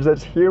to those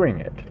that's hearing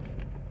it.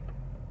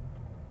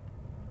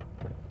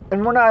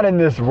 And we're not in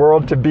this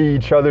world to be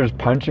each other's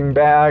punching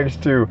bags,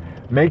 to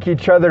make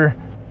each other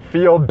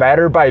feel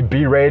better by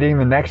berating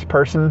the next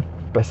person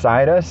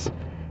beside us,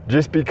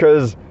 just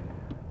because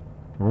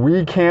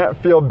we can't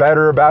feel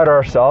better about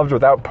ourselves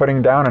without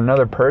putting down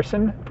another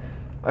person.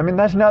 I mean,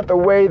 that's not the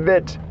way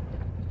that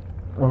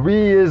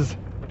we as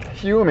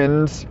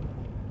humans,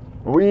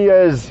 we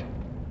as,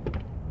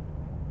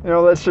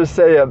 let's just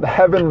say a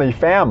heavenly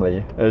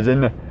family, as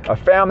in a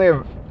family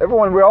of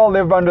everyone, we all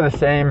live under the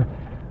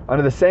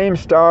same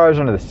stars,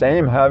 under the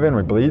same heaven,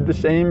 we bleed the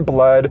same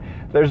blood.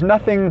 There's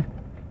nothing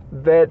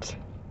that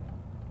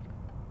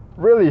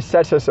really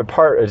sets us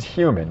apart as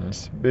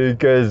humans,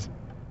 because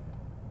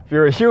if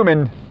you're a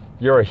human,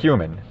 you're a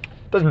human.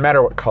 Doesn't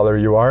matter what color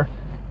you are.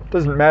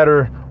 Doesn't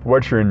matter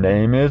what your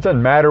name is.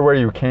 Doesn't matter where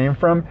you came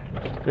from.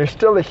 You're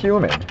still a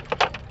human.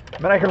 I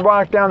mean, I can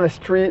walk down the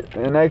street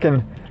and I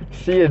can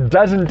see a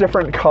dozen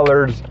different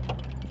colors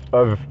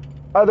of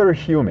other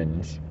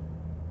humans.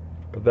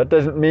 But that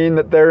doesn't mean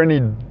that they're any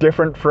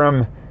different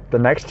from the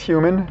next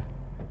human.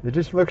 They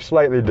just look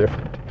slightly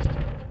different.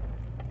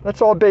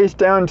 That's all based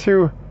down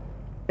to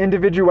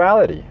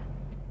individuality.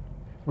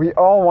 We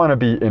all want to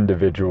be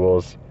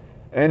individuals.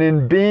 And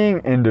in being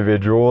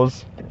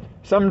individuals,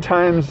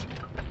 sometimes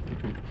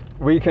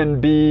we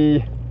can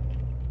be,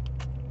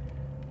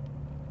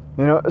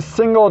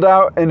 singled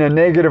out in a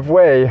negative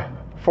way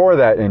for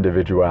that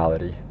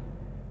individuality.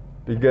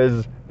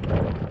 Because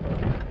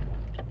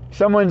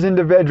someone's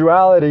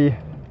individuality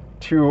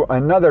to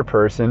another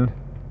person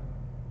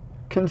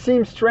can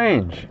seem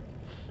strange,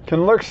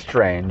 can look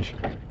strange,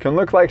 can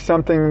look like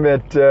something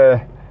that,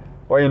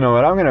 well, you know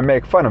what, I'm going to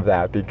make fun of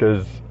that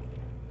because,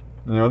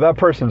 that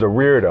person's a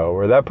weirdo,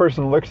 or that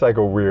person looks like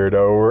a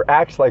weirdo, or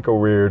acts like a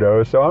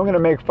weirdo, so I'm going to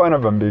make fun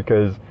of them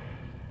because,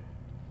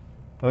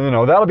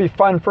 that'll be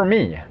fun for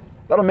me.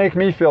 That'll make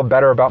me feel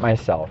better about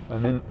myself. I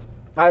mean,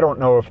 I don't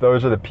know if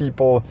those are the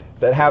people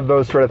that have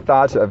those sort of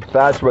thoughts, if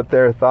that's what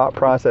their thought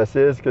process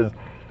is, because,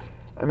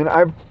 I mean,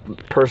 I'm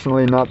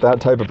personally not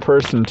that type of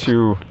person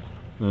to,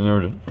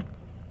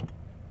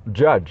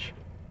 judge.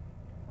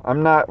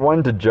 I'm not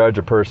one to judge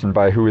a person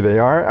by who they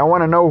are. I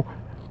want to know,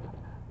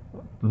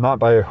 not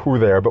by who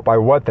they are, but by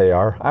what they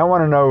are. I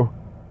want to know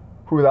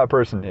who that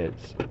person is.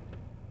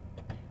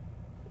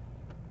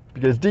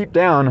 Because deep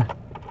down,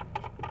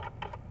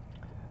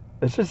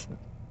 it's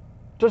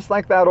just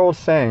like that old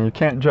saying, you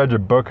can't judge a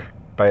book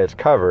by its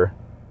cover.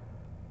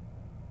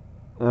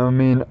 I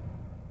mean,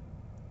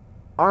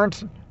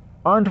 aren't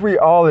we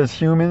all as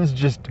humans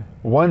just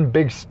one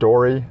big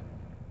story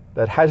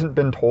that hasn't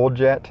been told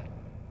yet?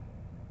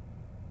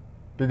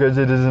 because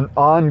it is an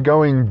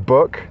ongoing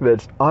book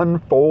that's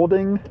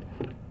unfolding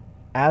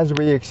as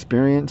we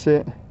experience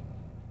it.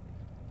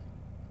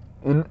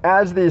 And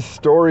as these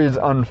stories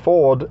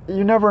unfold,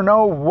 you never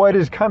know what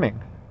is coming.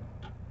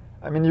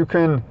 I mean, you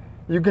can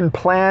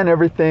plan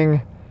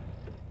everything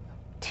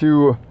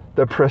to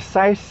the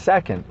precise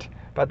second,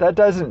 but that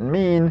doesn't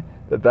mean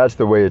that that's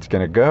the way it's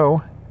going to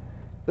go.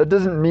 That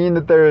doesn't mean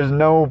that there is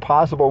no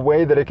possible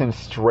way that it can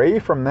stray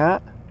from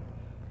that.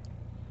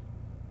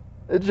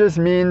 It just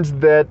means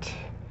that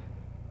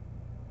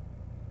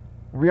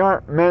we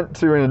aren't meant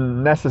to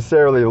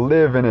necessarily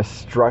live in a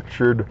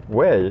structured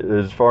way,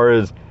 as far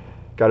as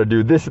got to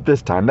do this at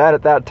this time, that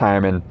at that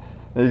time, and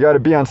you got to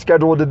be on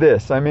schedule to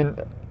this. I mean,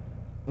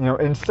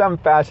 in some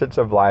facets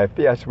of life,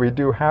 yes, we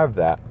do have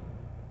that.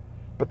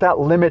 But that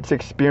limits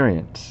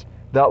experience.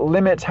 That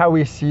limits how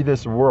we see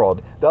this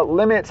world. That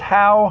limits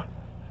how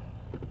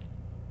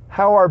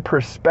our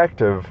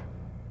perspective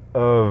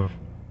of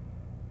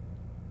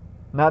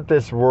not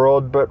this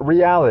world, but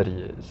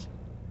reality is.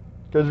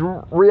 Because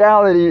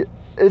reality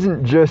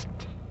isn't just,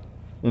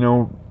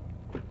 the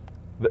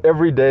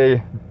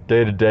everyday,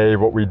 day-to-day,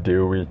 what we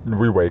do.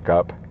 We wake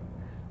up,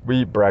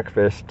 we eat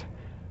breakfast,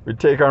 we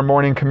take our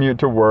morning commute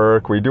to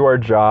work, we do our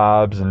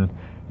jobs, and,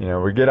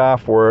 we get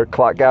off work,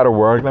 clock out of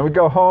work, then we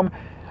go home,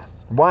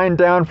 wind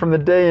down from the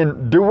day,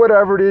 and do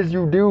whatever it is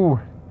you do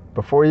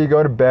before you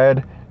go to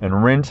bed,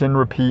 and rinse and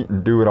repeat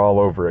and do it all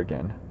over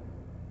again.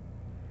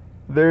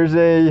 There's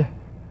a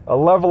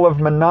level of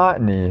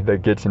monotony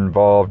that gets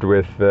involved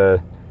with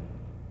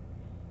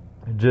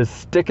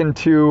just sticking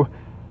to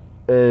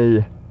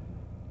a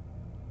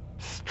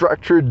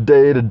structured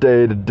day to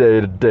day to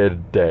day to day to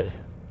day.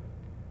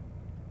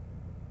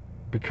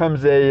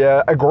 Becomes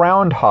a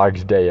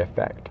Groundhog's Day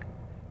effect.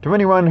 To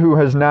anyone who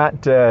is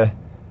not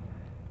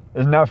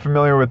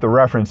familiar with the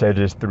reference I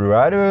just threw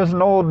out, it was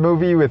an old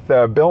movie with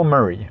Bill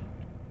Murray,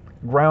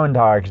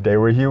 Groundhog's Day,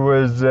 where he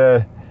was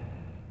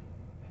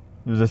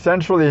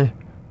essentially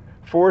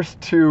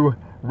forced to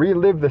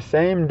relive the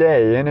same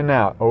day in and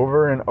out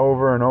over and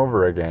over and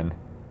over again.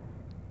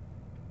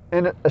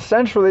 And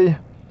essentially,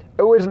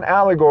 it was an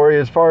allegory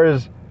as far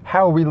as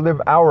how we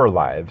live our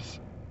lives.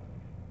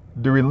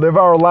 Do we live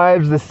our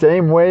lives the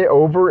same way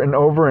over and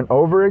over and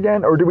over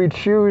again? Or do we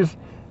choose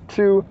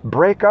to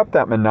break up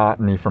that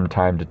monotony from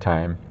time to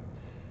time?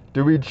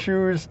 Do we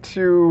choose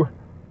to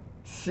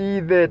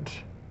see that,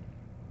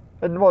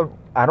 well,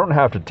 I don't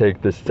have to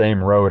take the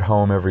same road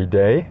home every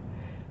day.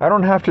 I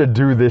don't have to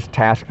do this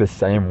task the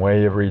same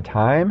way every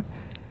time.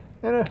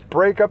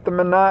 Break up the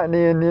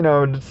monotony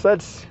and,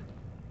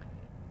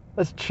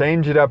 let's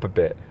change it up a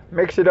bit.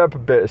 Mix it up a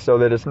bit so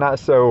that it's not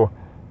so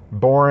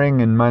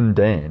boring and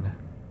mundane.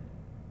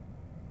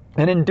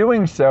 And in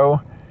doing so,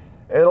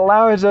 it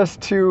allows us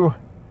to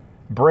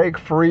break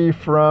free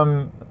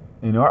from,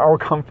 our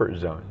comfort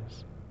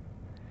zones.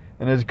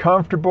 And as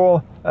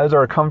comfortable as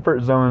our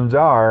comfort zones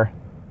are,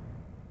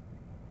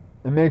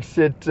 it makes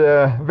it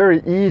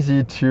very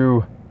easy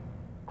to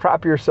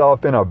crop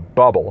yourself in a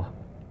bubble.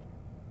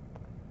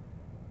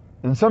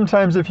 And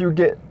sometimes if you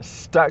get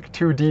stuck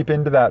too deep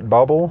into that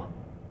bubble,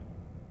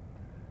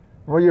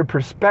 well, your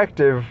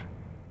perspective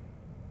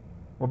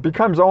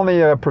becomes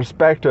only a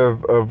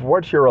perspective of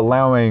what you're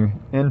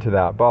allowing into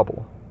that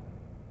bubble.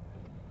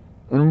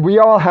 And we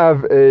all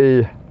have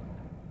a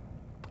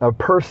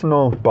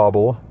personal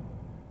bubble,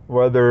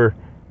 whether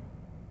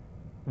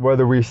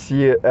we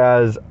see it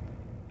as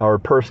our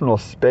personal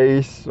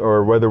space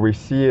or whether we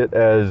see it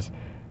as,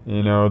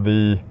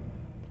 the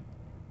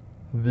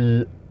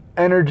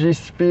energy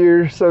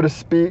sphere, so to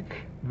speak,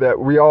 that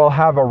we all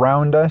have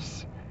around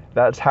us.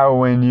 That's how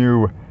when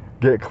you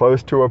get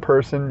close to a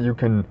person, you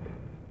can,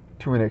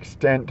 to an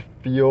extent,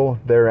 feel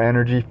their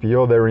energy,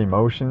 feel their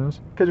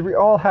emotions. Because we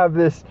all have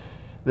this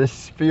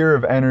sphere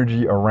of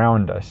energy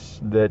around us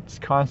that's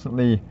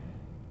constantly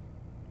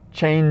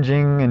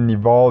changing and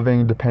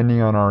evolving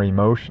depending on our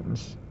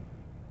emotions.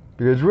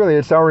 Because really,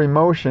 it's our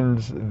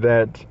emotions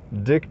that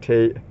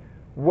dictate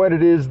what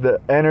it is the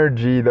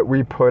energy that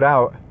we put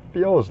out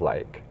feels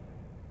like.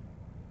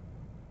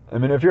 I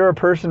mean, if you're a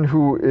person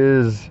who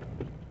is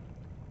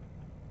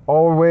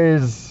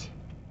always,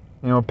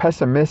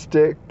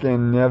 pessimistic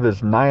and you have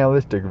this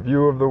nihilistic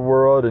view of the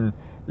world and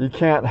you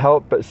can't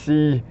help but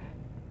see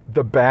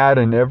the bad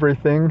in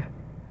everything,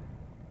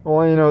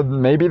 well,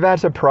 maybe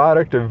that's a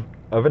product of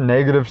a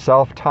negative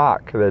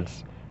self-talk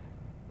that's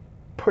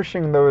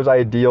pushing those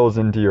ideals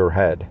into your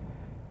head.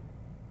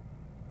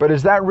 But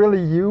is that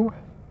really you?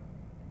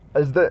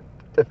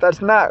 If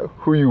that's not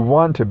who you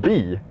want to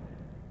be,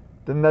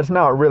 then that's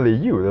not really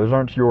you. Those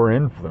aren't your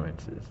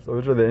influences.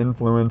 Those are the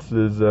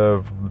influences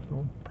of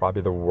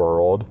probably the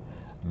world,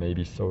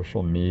 maybe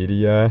social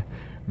media.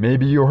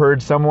 Maybe you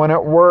heard someone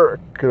at work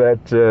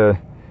that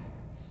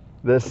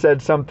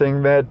said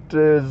something that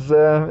is,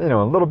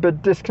 a little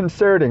bit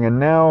disconcerting, and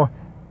now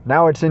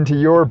it's into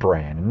your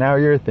brain, and now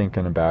you're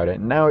thinking about it,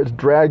 and now it's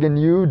dragging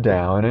you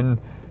down, and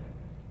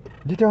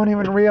you don't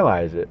even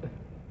realize it.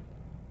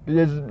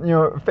 Because,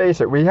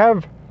 face it, we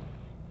have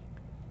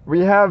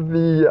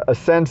a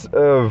sense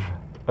of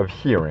of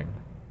hearing.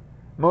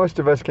 Most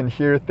of us can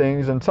hear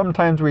things, and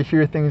sometimes we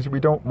hear things we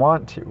don't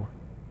want to.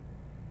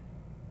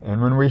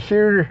 And when we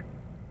hear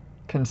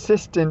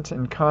consistent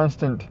and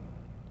constant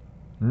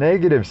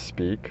negative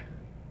speak,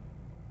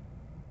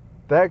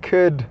 that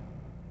could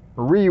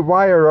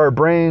rewire our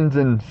brains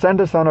and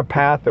send us on a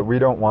path that we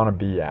don't want to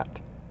be at.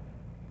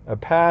 A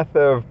path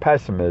of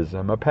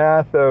pessimism, a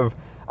path of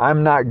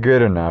I'm not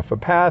good enough, a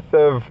path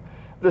of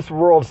this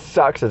world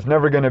sucks, it's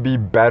never going to be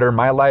better,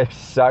 my life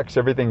sucks,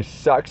 everything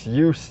sucks,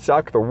 you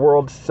suck, the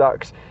world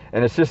sucks,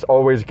 and it's just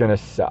always going to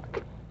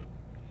suck.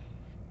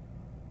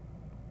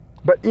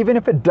 But even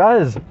if it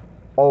does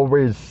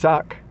always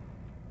suck,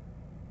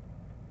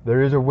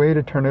 there is a way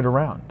to turn it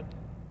around.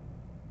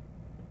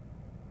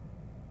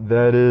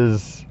 That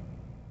is,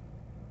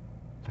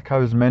 like I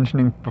was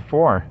mentioning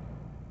before,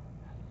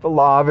 the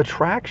law of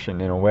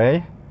attraction in a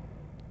way.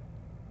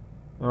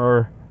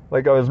 Or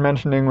like I was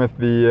mentioning with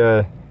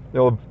the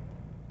old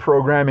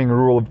programming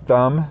rule of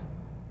thumb,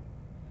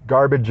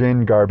 garbage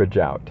in, garbage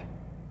out.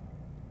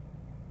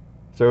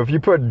 So if you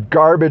put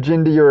garbage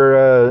into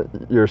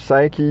your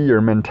psyche,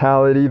 your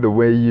mentality, the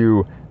way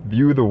you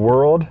view the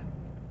world,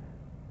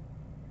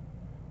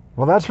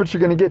 well, that's what you're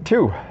going to get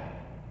too. I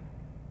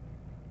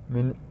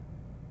mean,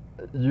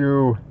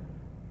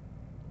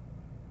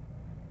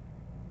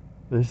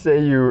 they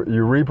say you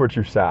reap what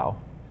you sow.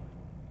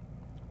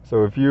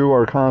 So if you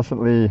are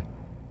constantly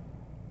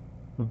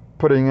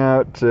putting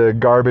out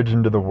garbage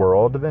into the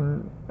world,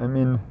 then, I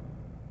mean,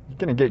 you're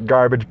going to get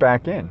garbage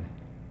back in.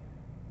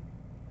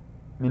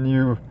 I mean,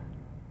 you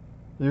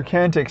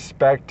can't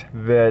expect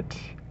that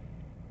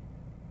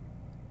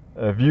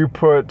if you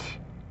put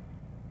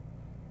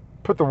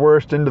the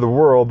worst into the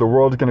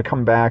world's going to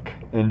come back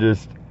and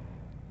just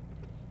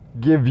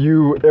give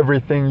you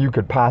everything you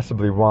could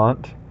possibly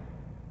want.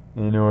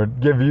 You know,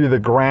 give you the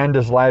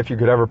grandest life you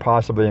could ever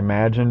possibly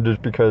imagine,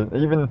 just because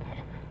even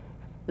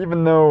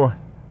though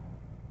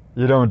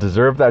you don't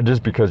deserve that,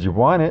 just because you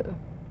want it,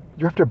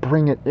 you have to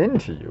bring it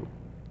into you.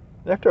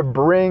 You have to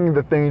bring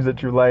the things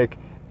that you like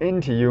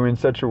into you in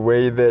such a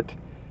way that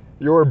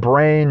your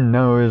brain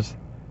knows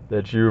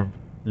that you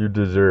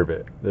deserve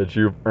it, that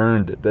you've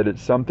earned it, that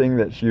it's something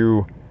that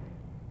you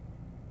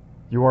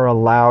are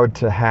allowed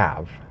to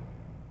have.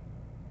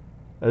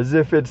 As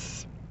if it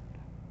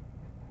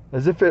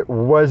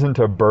wasn't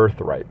a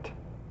birthright.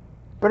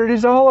 But it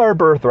is all our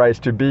birthrights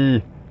to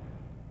be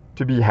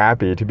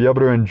happy, to be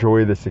able to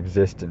enjoy this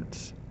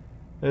existence.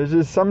 It's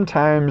just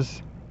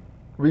sometimes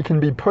we can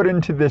be put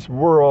into this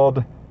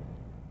world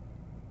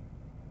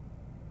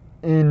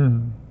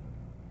in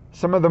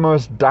some of the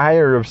most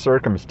dire of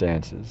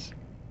circumstances,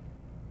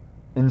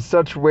 in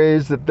such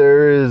ways that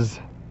there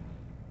is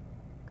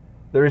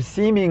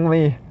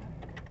seemingly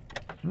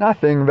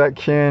nothing that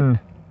can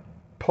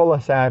pull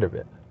us out of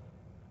it.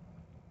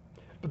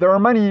 But there are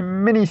many,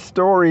 many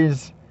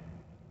stories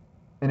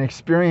and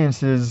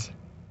experiences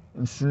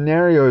and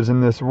scenarios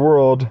in this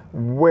world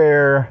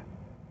where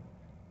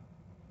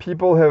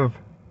people have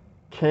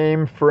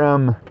came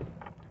from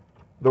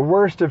the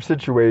worst of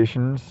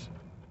situations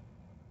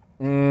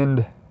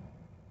and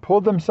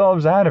pulled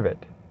themselves out of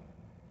it,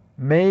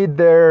 made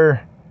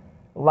their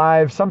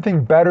lives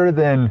something better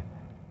than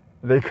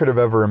they could have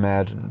ever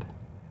imagined.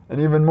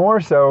 And even more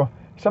so,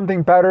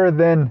 something better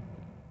than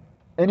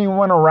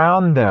anyone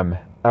around them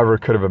ever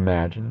could have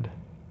imagined.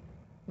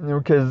 You know,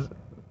 because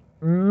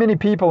many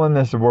people in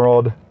this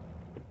world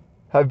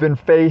have been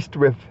faced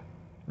with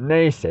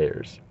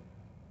naysayers.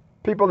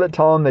 People that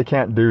tell them they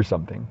can't do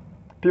something.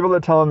 People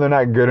that tell them they're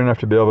not good enough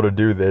to be able to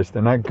do this.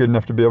 They're not good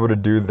enough to be able to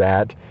do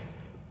that.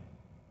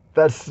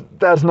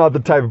 That's not the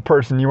type of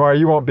person you are.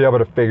 You won't be able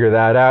to figure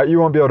that out. You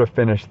won't be able to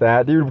finish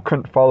that. You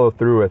couldn't follow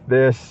through with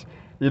this.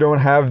 You don't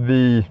have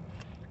the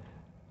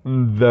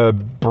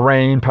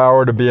brain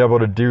power to be able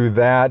to do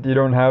that. You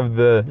don't have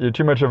you're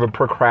too much of a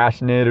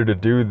procrastinator to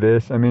do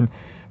this. I mean,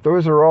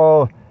 those are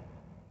all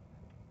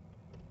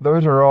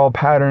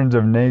patterns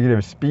of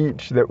negative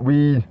speech that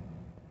we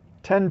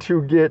tend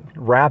to get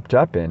wrapped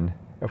up in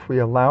if we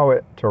allow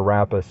it to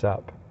wrap us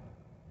up.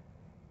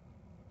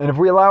 And if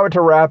we allow it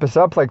to wrap us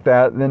up like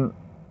that, then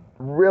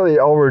really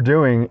all we're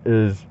doing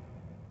is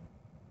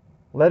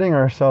letting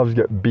ourselves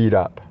get beat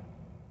up.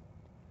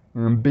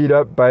 And beat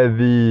up by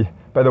the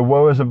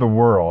woes of the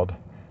world,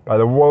 by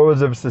the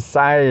woes of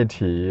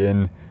society,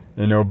 and,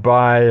 you know,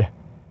 by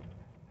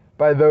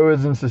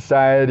those in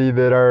society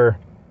that are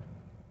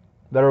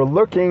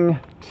looking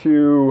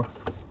to,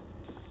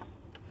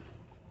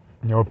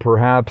 you know,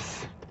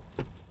 perhaps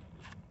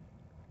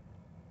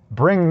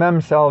bring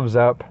themselves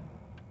up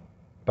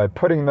by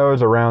putting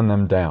those around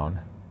them down.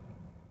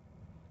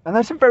 And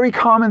that's a very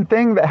common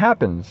thing that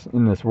happens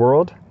in this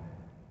world.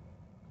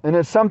 And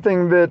it's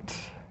something that,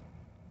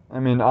 I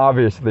mean,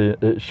 obviously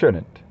it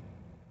shouldn't.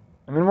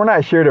 I mean, we're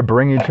not here to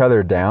bring each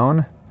other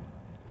down.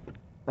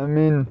 I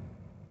mean,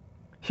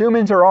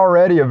 humans are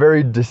already a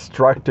very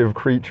destructive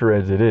creature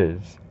as it is.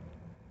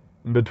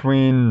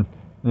 Between,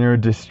 you know,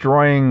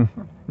 destroying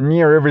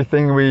near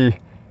everything we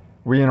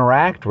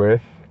interact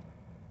with,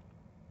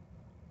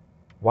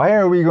 why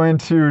are we going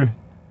to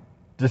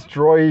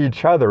destroy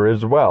each other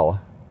as well,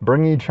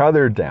 bring each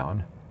other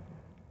down.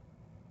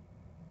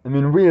 I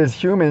mean, we as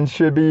humans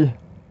should be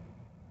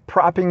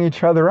propping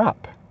each other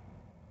up,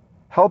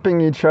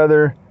 helping each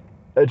other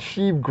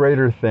achieve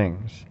greater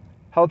things,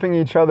 helping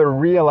each other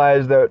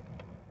realize that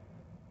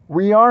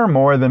we are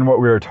more than what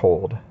we're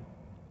told.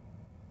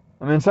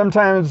 I mean,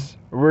 sometimes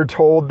we're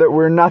told that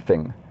we're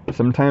nothing.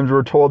 Sometimes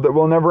we're told that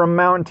we'll never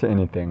amount to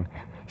anything.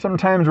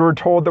 Sometimes we're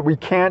told that we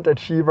can't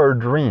achieve our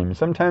dreams.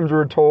 Sometimes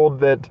we're told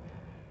that,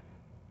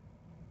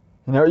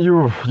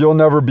 you'll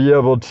never be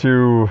able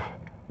to,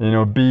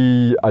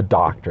 be a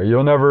doctor.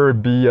 You'll never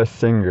be a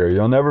singer.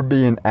 You'll never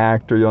be an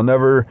actor. You'll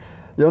never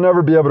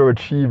be able to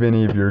achieve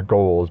any of your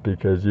goals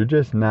because you're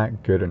just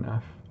not good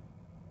enough.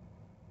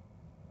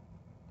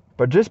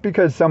 But just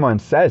because someone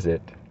says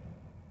it,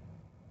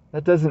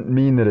 that doesn't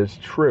mean that it's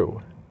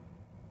true.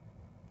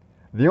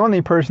 The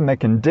only person that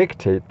can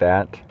dictate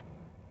that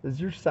is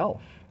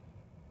yourself.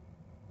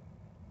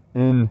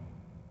 In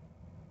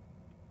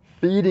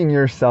feeding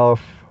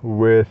yourself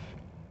with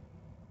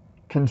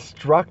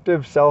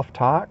constructive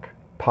self-talk,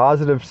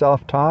 positive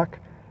self-talk,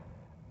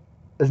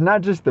 is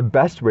not just the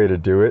best way to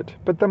do it,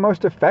 but the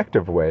most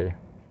effective way.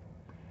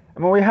 I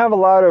mean, we have a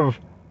lot of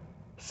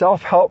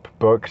self-help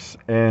books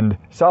and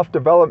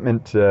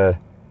self-development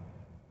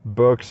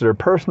books or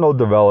personal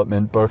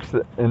development books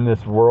in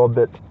this world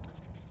that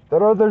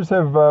others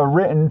have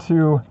written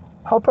to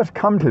help us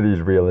come to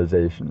these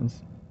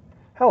realizations.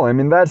 Hell, I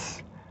mean,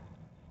 that's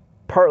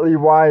partly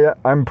why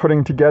I'm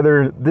putting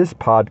together this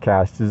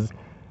podcast, is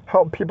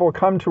help people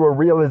come to a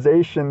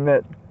realization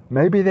that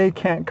maybe they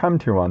can't come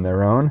to on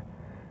their own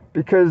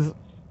because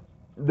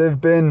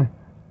they've been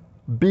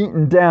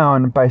beaten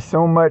down by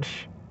so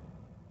much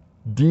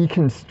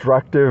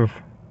deconstructive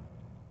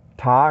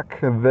talk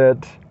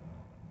that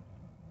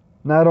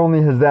not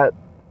only has that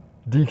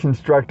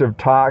deconstructive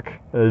talk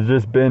has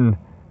just been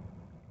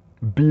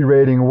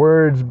berating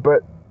words,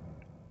 but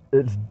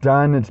it's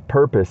done its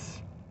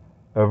purpose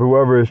of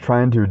whoever is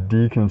trying to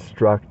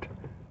deconstruct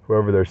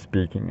whoever they're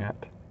speaking at.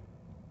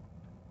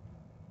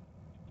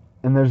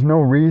 And there's no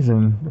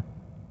reason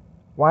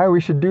why we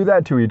should do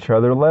that to each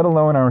other, let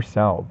alone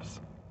ourselves.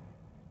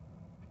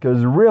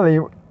 Because really,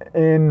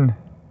 in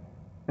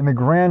the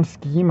grand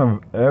scheme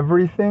of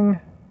everything,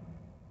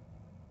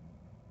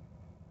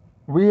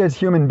 we as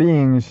human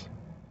beings,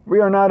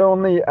 we are not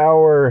only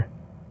our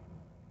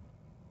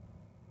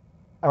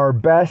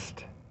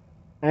best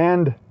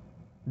and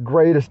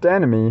greatest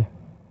enemy,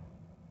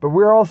 but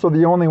we're also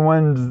the only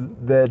ones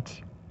that,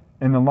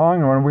 in the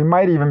long run, we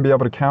might even be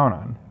able to count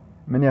on.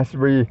 I mean, yes,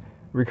 we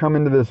come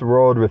into this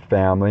world with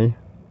family,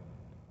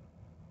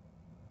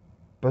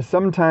 but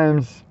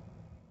sometimes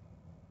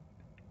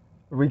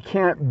we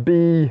can't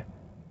be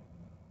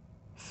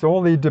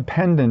solely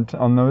dependent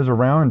on those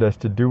around us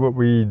to do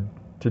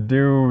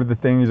the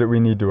things that we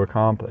need to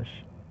accomplish.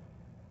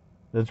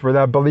 That's where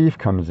that belief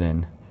comes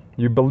in.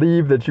 You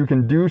believe that you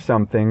can do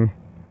something,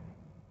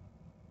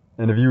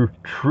 and if you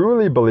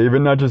truly believe it,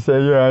 not just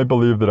say, yeah, I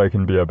believe that I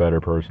can be a better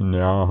person,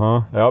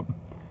 yeah, yep.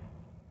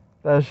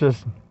 That's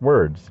just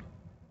words.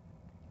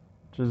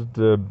 Just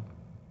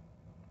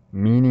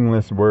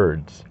meaningless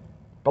words.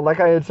 But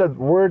like I had said,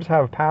 words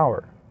have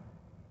power.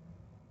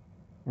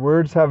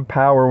 Words have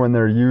power when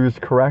they're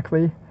used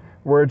correctly.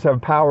 Words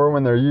have power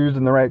when they're used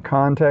in the right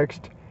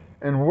context.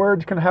 And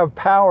words can have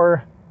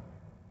power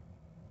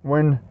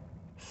when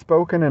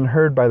spoken and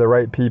heard by the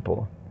right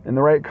people, in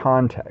the right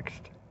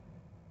context.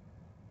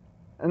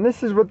 And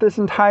this is what this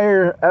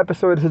entire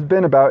episode has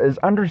been about, is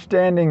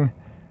understanding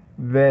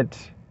that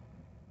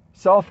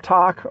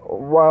self-talk,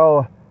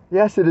 while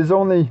yes, it is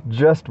only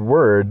just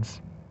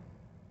words,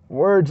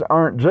 words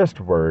aren't just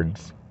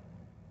words.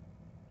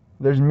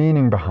 There's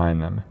meaning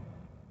behind them.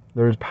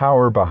 There's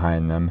power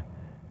behind them.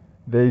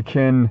 They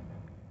can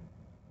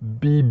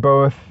be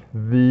both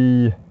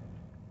the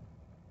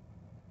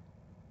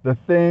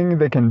thing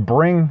that can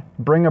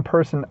bring a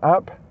person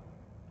up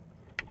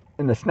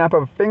in the snap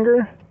of a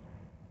finger,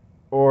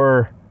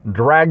 or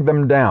drag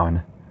them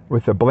down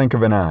with the blink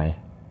of an eye.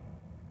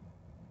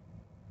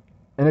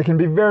 And it can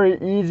be very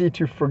easy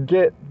to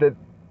forget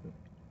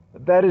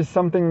that is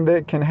something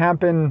that can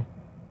happen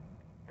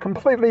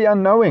completely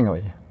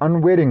unknowingly,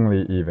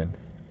 unwittingly even.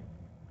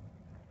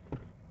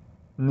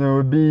 And it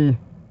would be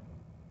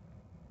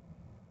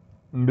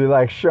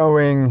like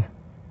showing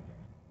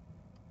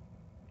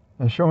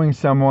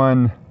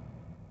someone,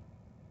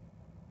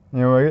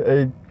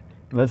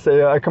 let's say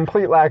a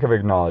complete lack of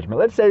acknowledgement.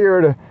 Let's say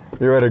you're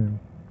at a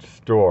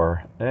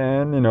store,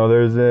 and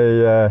there's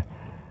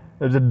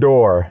a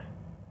door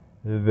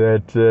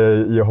that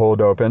you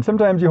hold open.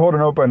 Sometimes you hold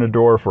open a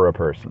door for a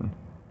person,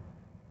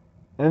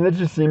 and it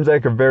just seems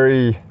like a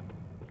very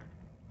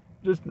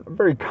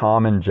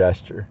common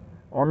gesture.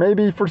 Or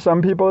maybe for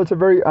some people it's a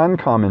very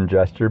uncommon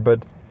gesture,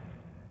 but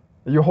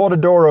you hold a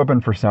door open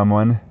for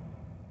someone,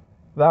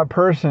 that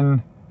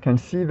person can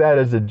see that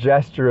as a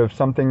gesture of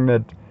something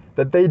that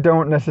they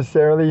don't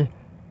necessarily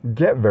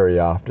get very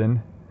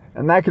often.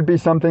 And that could be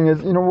something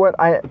as,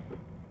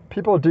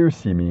 people do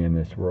see me in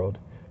this world.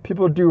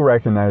 people do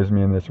recognize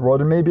me in this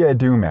world, and maybe I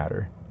do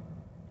matter.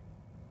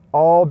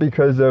 All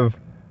because of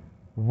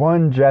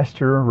one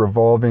gesture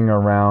revolving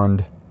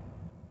around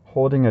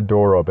holding a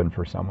door open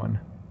for someone,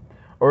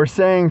 or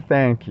saying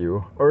thank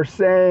you, or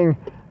saying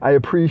I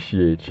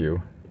appreciate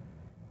you.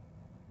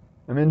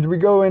 I mean, we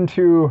go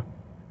into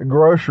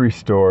grocery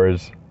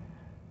stores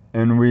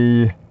and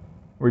we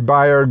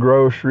buy our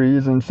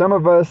groceries, and some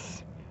of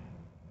us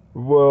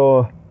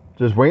will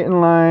just wait in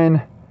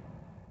line,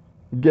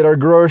 get our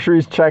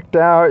groceries checked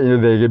out.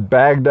 They get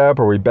bagged up,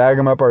 or we bag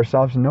them up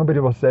ourselves, and nobody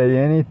will say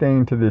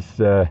anything to this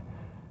to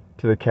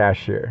the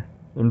cashier.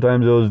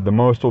 Sometimes the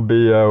most will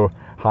be, oh,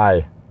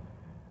 hi,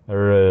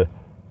 or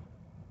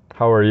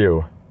how are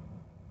you?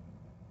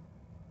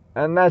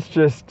 And that's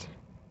just,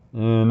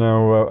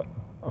 a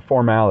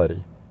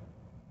formality.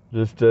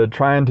 Just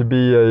trying to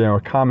be a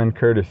common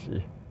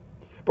courtesy.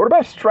 But what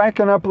about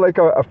striking up like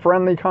a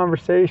friendly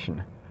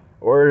conversation,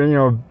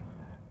 or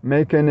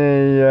making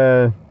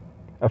a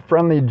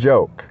friendly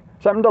joke,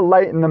 something to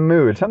lighten the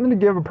mood, something to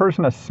give a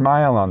person a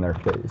smile on their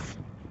face?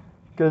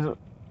 Because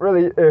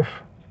really, if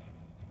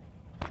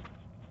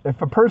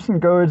a person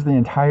goes the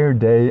entire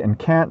day and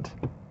can't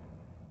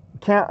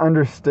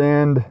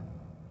understand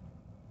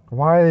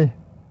why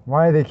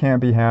they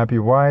can't be happy,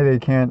 why they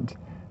can't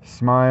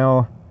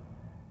smile,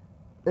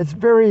 it's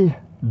very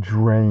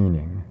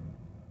draining.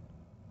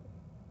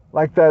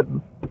 Like that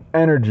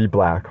energy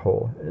black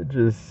hole. It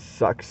just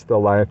sucks the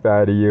life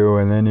out of you,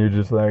 and then you're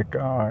just like, oh,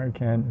 I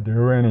can't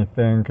do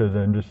anything because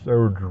I'm just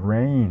so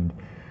drained.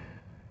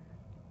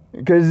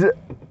 Because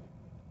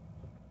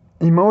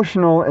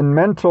emotional and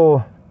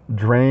mental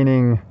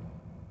draining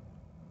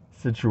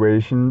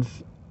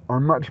situations are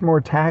much more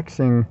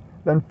taxing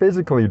than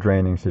physically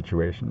draining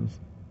situations.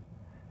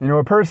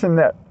 A person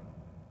that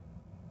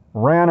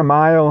ran a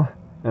mile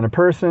and a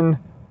person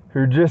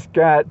who just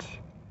got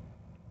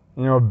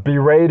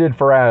berated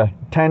for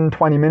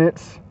 10-20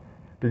 minutes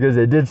because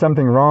they did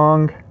something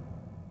wrong,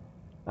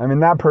 I mean,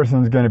 that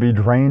person's going to be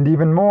drained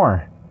even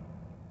more,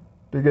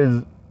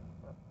 because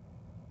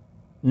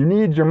you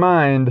need your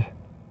mind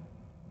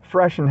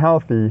fresh and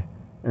healthy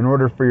in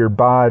order for your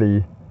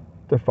body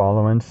to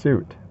follow in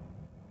suit.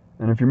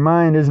 And if your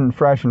mind isn't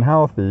fresh and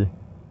healthy,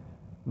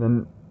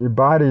 then your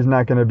body is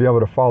not going to be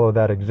able to follow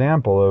that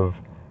example of,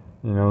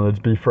 let's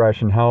be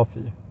fresh and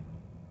healthy.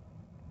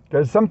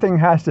 Because something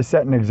has to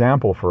set an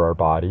example for our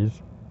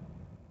bodies,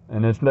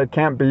 and it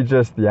can't be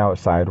just the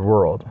outside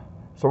world.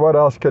 So what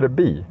else could it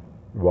be?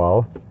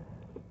 Well,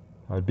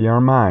 it would be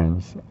our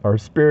minds, our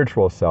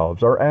spiritual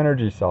selves, our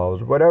energy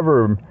selves,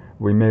 whatever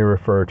we may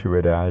refer to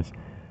it as.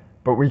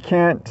 But we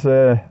can't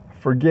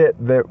forget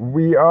that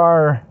we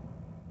are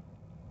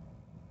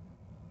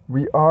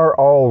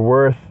all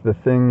worth the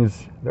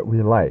things that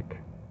we like.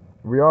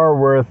 We are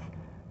worth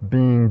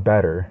being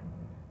better.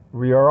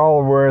 We are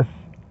all worth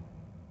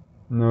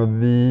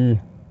the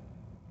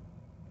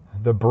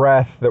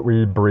breath that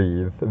we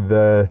breathe,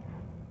 the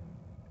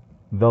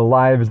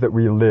lives that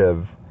we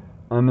live.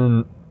 I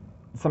mean,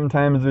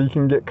 sometimes we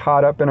can get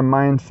caught up in a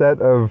mindset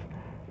of,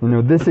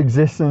 this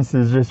existence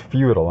is just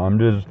futile.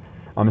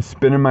 I'm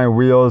spinning my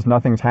wheels,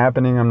 nothing's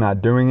happening, I'm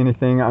not doing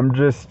anything, I'm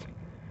just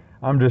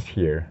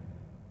here.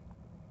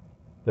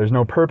 There's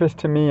no purpose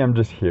to me, I'm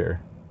just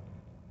here.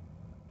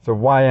 So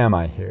why am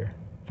I here?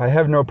 If I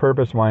have no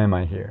purpose, why am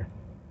I here?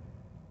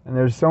 And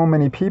there's so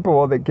many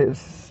people that get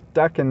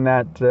stuck in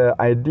that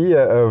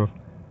idea of,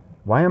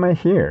 why am I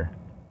here?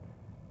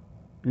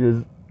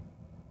 Because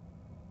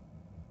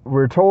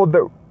we're told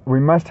that we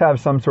must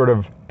have some sort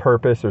of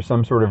purpose or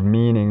some sort of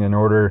meaning in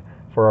order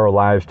for our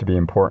lives to be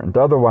important.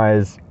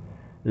 Otherwise,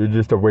 it's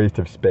just a waste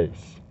of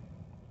space.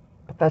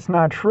 But that's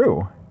not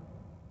true.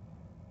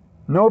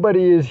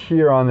 Nobody is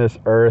here on this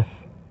earth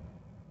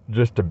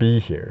just to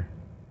be here.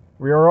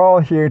 We are all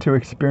here to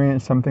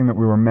experience something that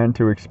we were meant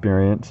to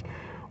experience,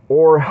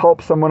 or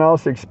help someone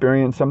else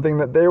experience something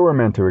that they were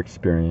meant to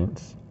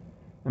experience.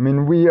 I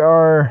mean, we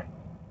are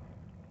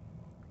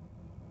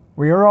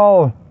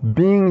all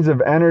beings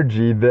of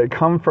energy that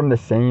come from the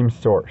same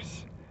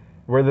source.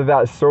 Whether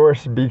that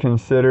source be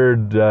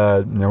considered,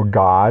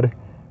 God,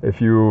 if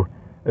you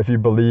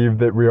believe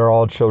that we are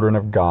all children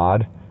of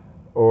God,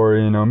 or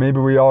maybe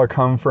we all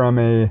come from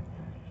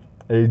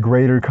a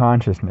greater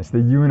consciousness, the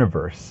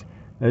universe.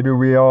 Maybe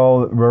we're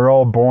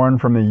all born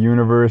from the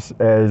universe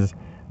as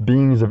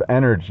beings of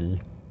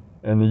energy,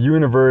 and the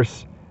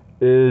universe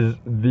is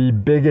the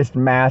biggest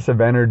mass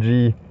of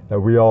energy that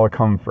we all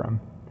come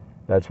from.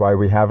 That's why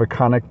we have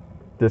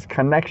this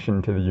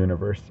connection to the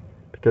universe,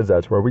 because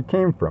that's where we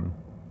came from.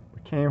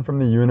 We came from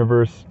the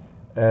universe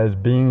as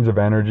beings of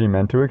energy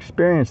meant to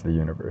experience the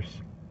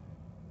universe.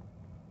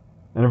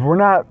 And if we're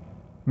not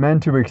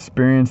meant to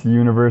experience the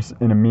universe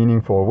in a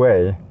meaningful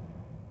way,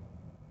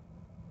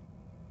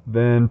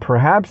 then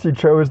perhaps you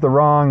chose the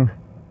wrong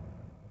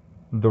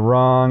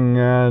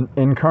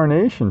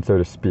incarnation, so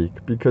to speak,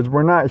 because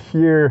we're not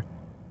here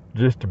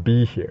just to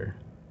be here.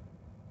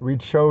 We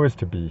chose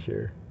to be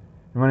here.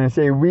 And when I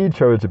say we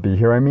chose to be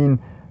here, I mean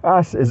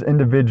us as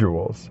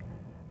individuals,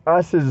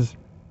 us as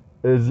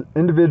as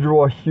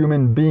individual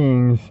human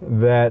beings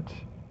that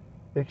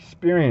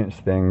experience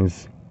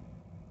things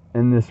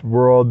in this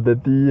world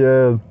that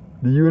the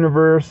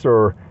universe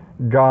or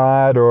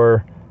God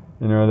or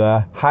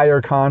the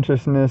higher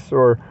consciousness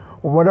or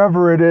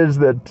whatever it is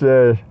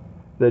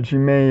that you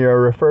may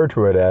refer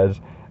to it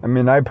as. I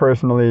mean, I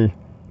personally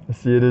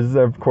see it as,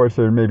 of course,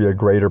 there may be a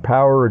greater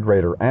power, a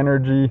greater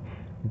energy,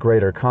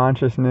 greater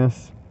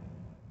consciousness,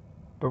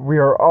 but we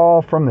are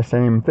all from the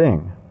same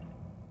thing.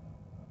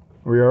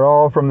 We are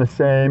all from the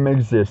same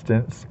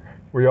existence.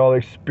 We all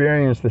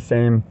experience the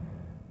same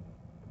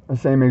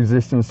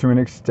existence to an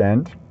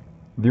extent.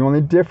 The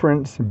only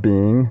difference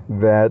being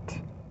that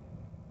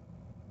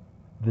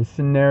the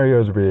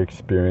scenarios we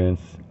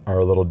experience are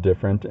a little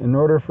different. In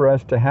order for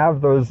us to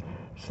have those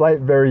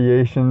slight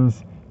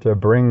variations to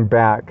bring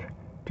back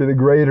to the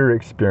greater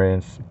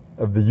experience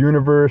of the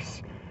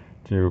universe,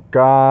 to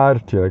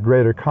God, to a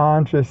greater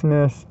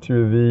consciousness,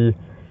 to the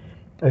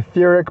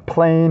etheric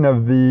plane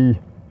of the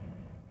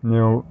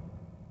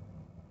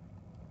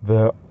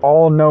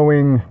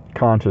all-knowing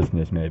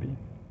consciousness, maybe.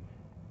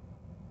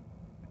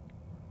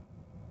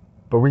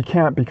 But we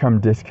can't become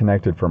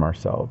disconnected from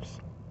ourselves.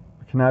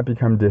 We cannot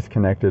become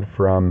disconnected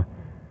from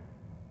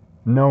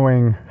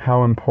knowing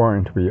how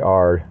important we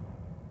are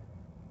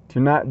to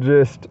not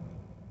just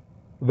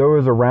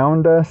those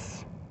around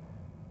us,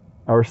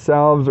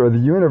 ourselves, or the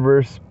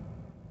universe,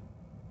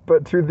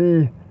 but to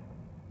the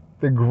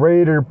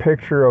greater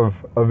picture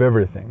of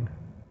everything.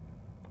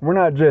 We're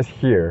not just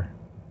here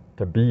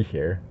to be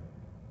here.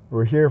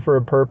 We're here for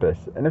a purpose.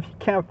 And if you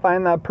can't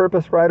find that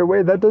purpose right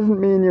away, that doesn't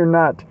mean you're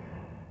not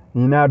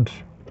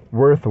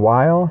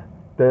worthwhile,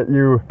 that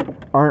you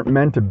aren't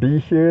meant to be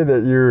here,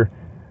 that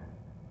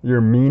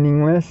you're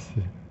meaningless.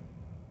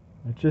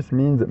 It just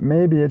means that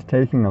maybe it's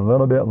taking a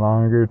little bit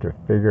longer to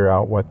figure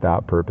out what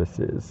that purpose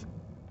is.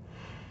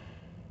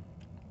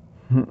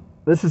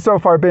 This has so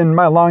far been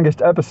my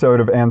longest episode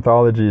of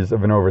Anthologies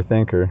of an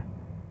Overthinker.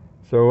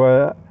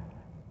 So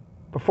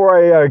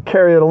before I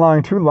carry it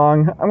along too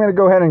long, I'm going to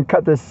go ahead and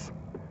cut this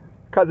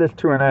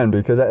to an end,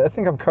 because I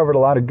think I've covered a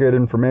lot of good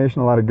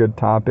information, a lot of good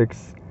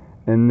topics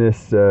in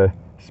this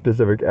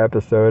specific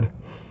episode.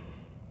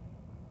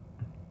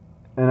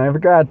 And I've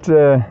got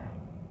the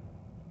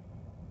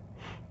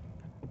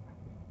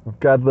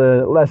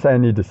less I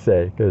need to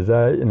say, because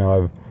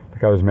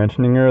like I was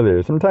mentioning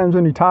earlier, sometimes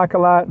when you talk a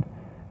lot,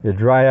 you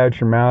dry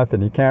out your mouth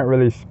and you can't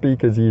really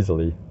speak as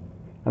easily.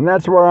 And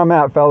that's where I'm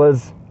at,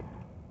 fellas.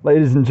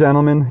 Ladies and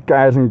gentlemen,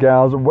 guys and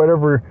gals,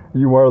 whatever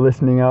you are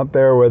listening out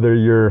there,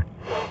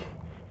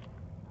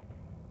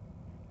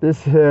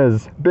 this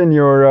has been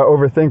your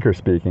overthinker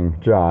speaking,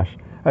 Josh.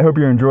 I hope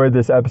you enjoyed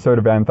this episode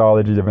of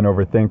Anthologies of an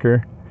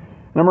Overthinker.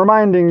 And I'm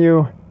reminding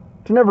you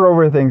to never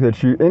overthink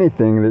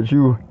anything that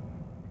you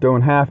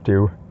don't have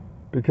to,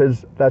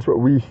 because that's what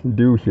we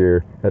do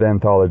here at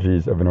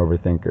Anthologies of an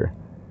Overthinker.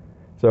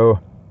 So,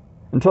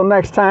 until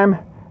next time,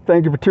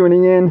 thank you for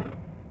tuning in,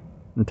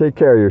 and take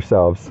care of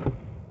yourselves.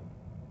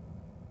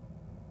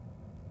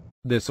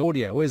 This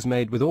audio is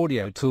made with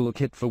Audio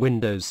Toolkit for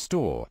Windows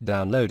Store,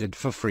 downloaded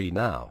for free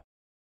now.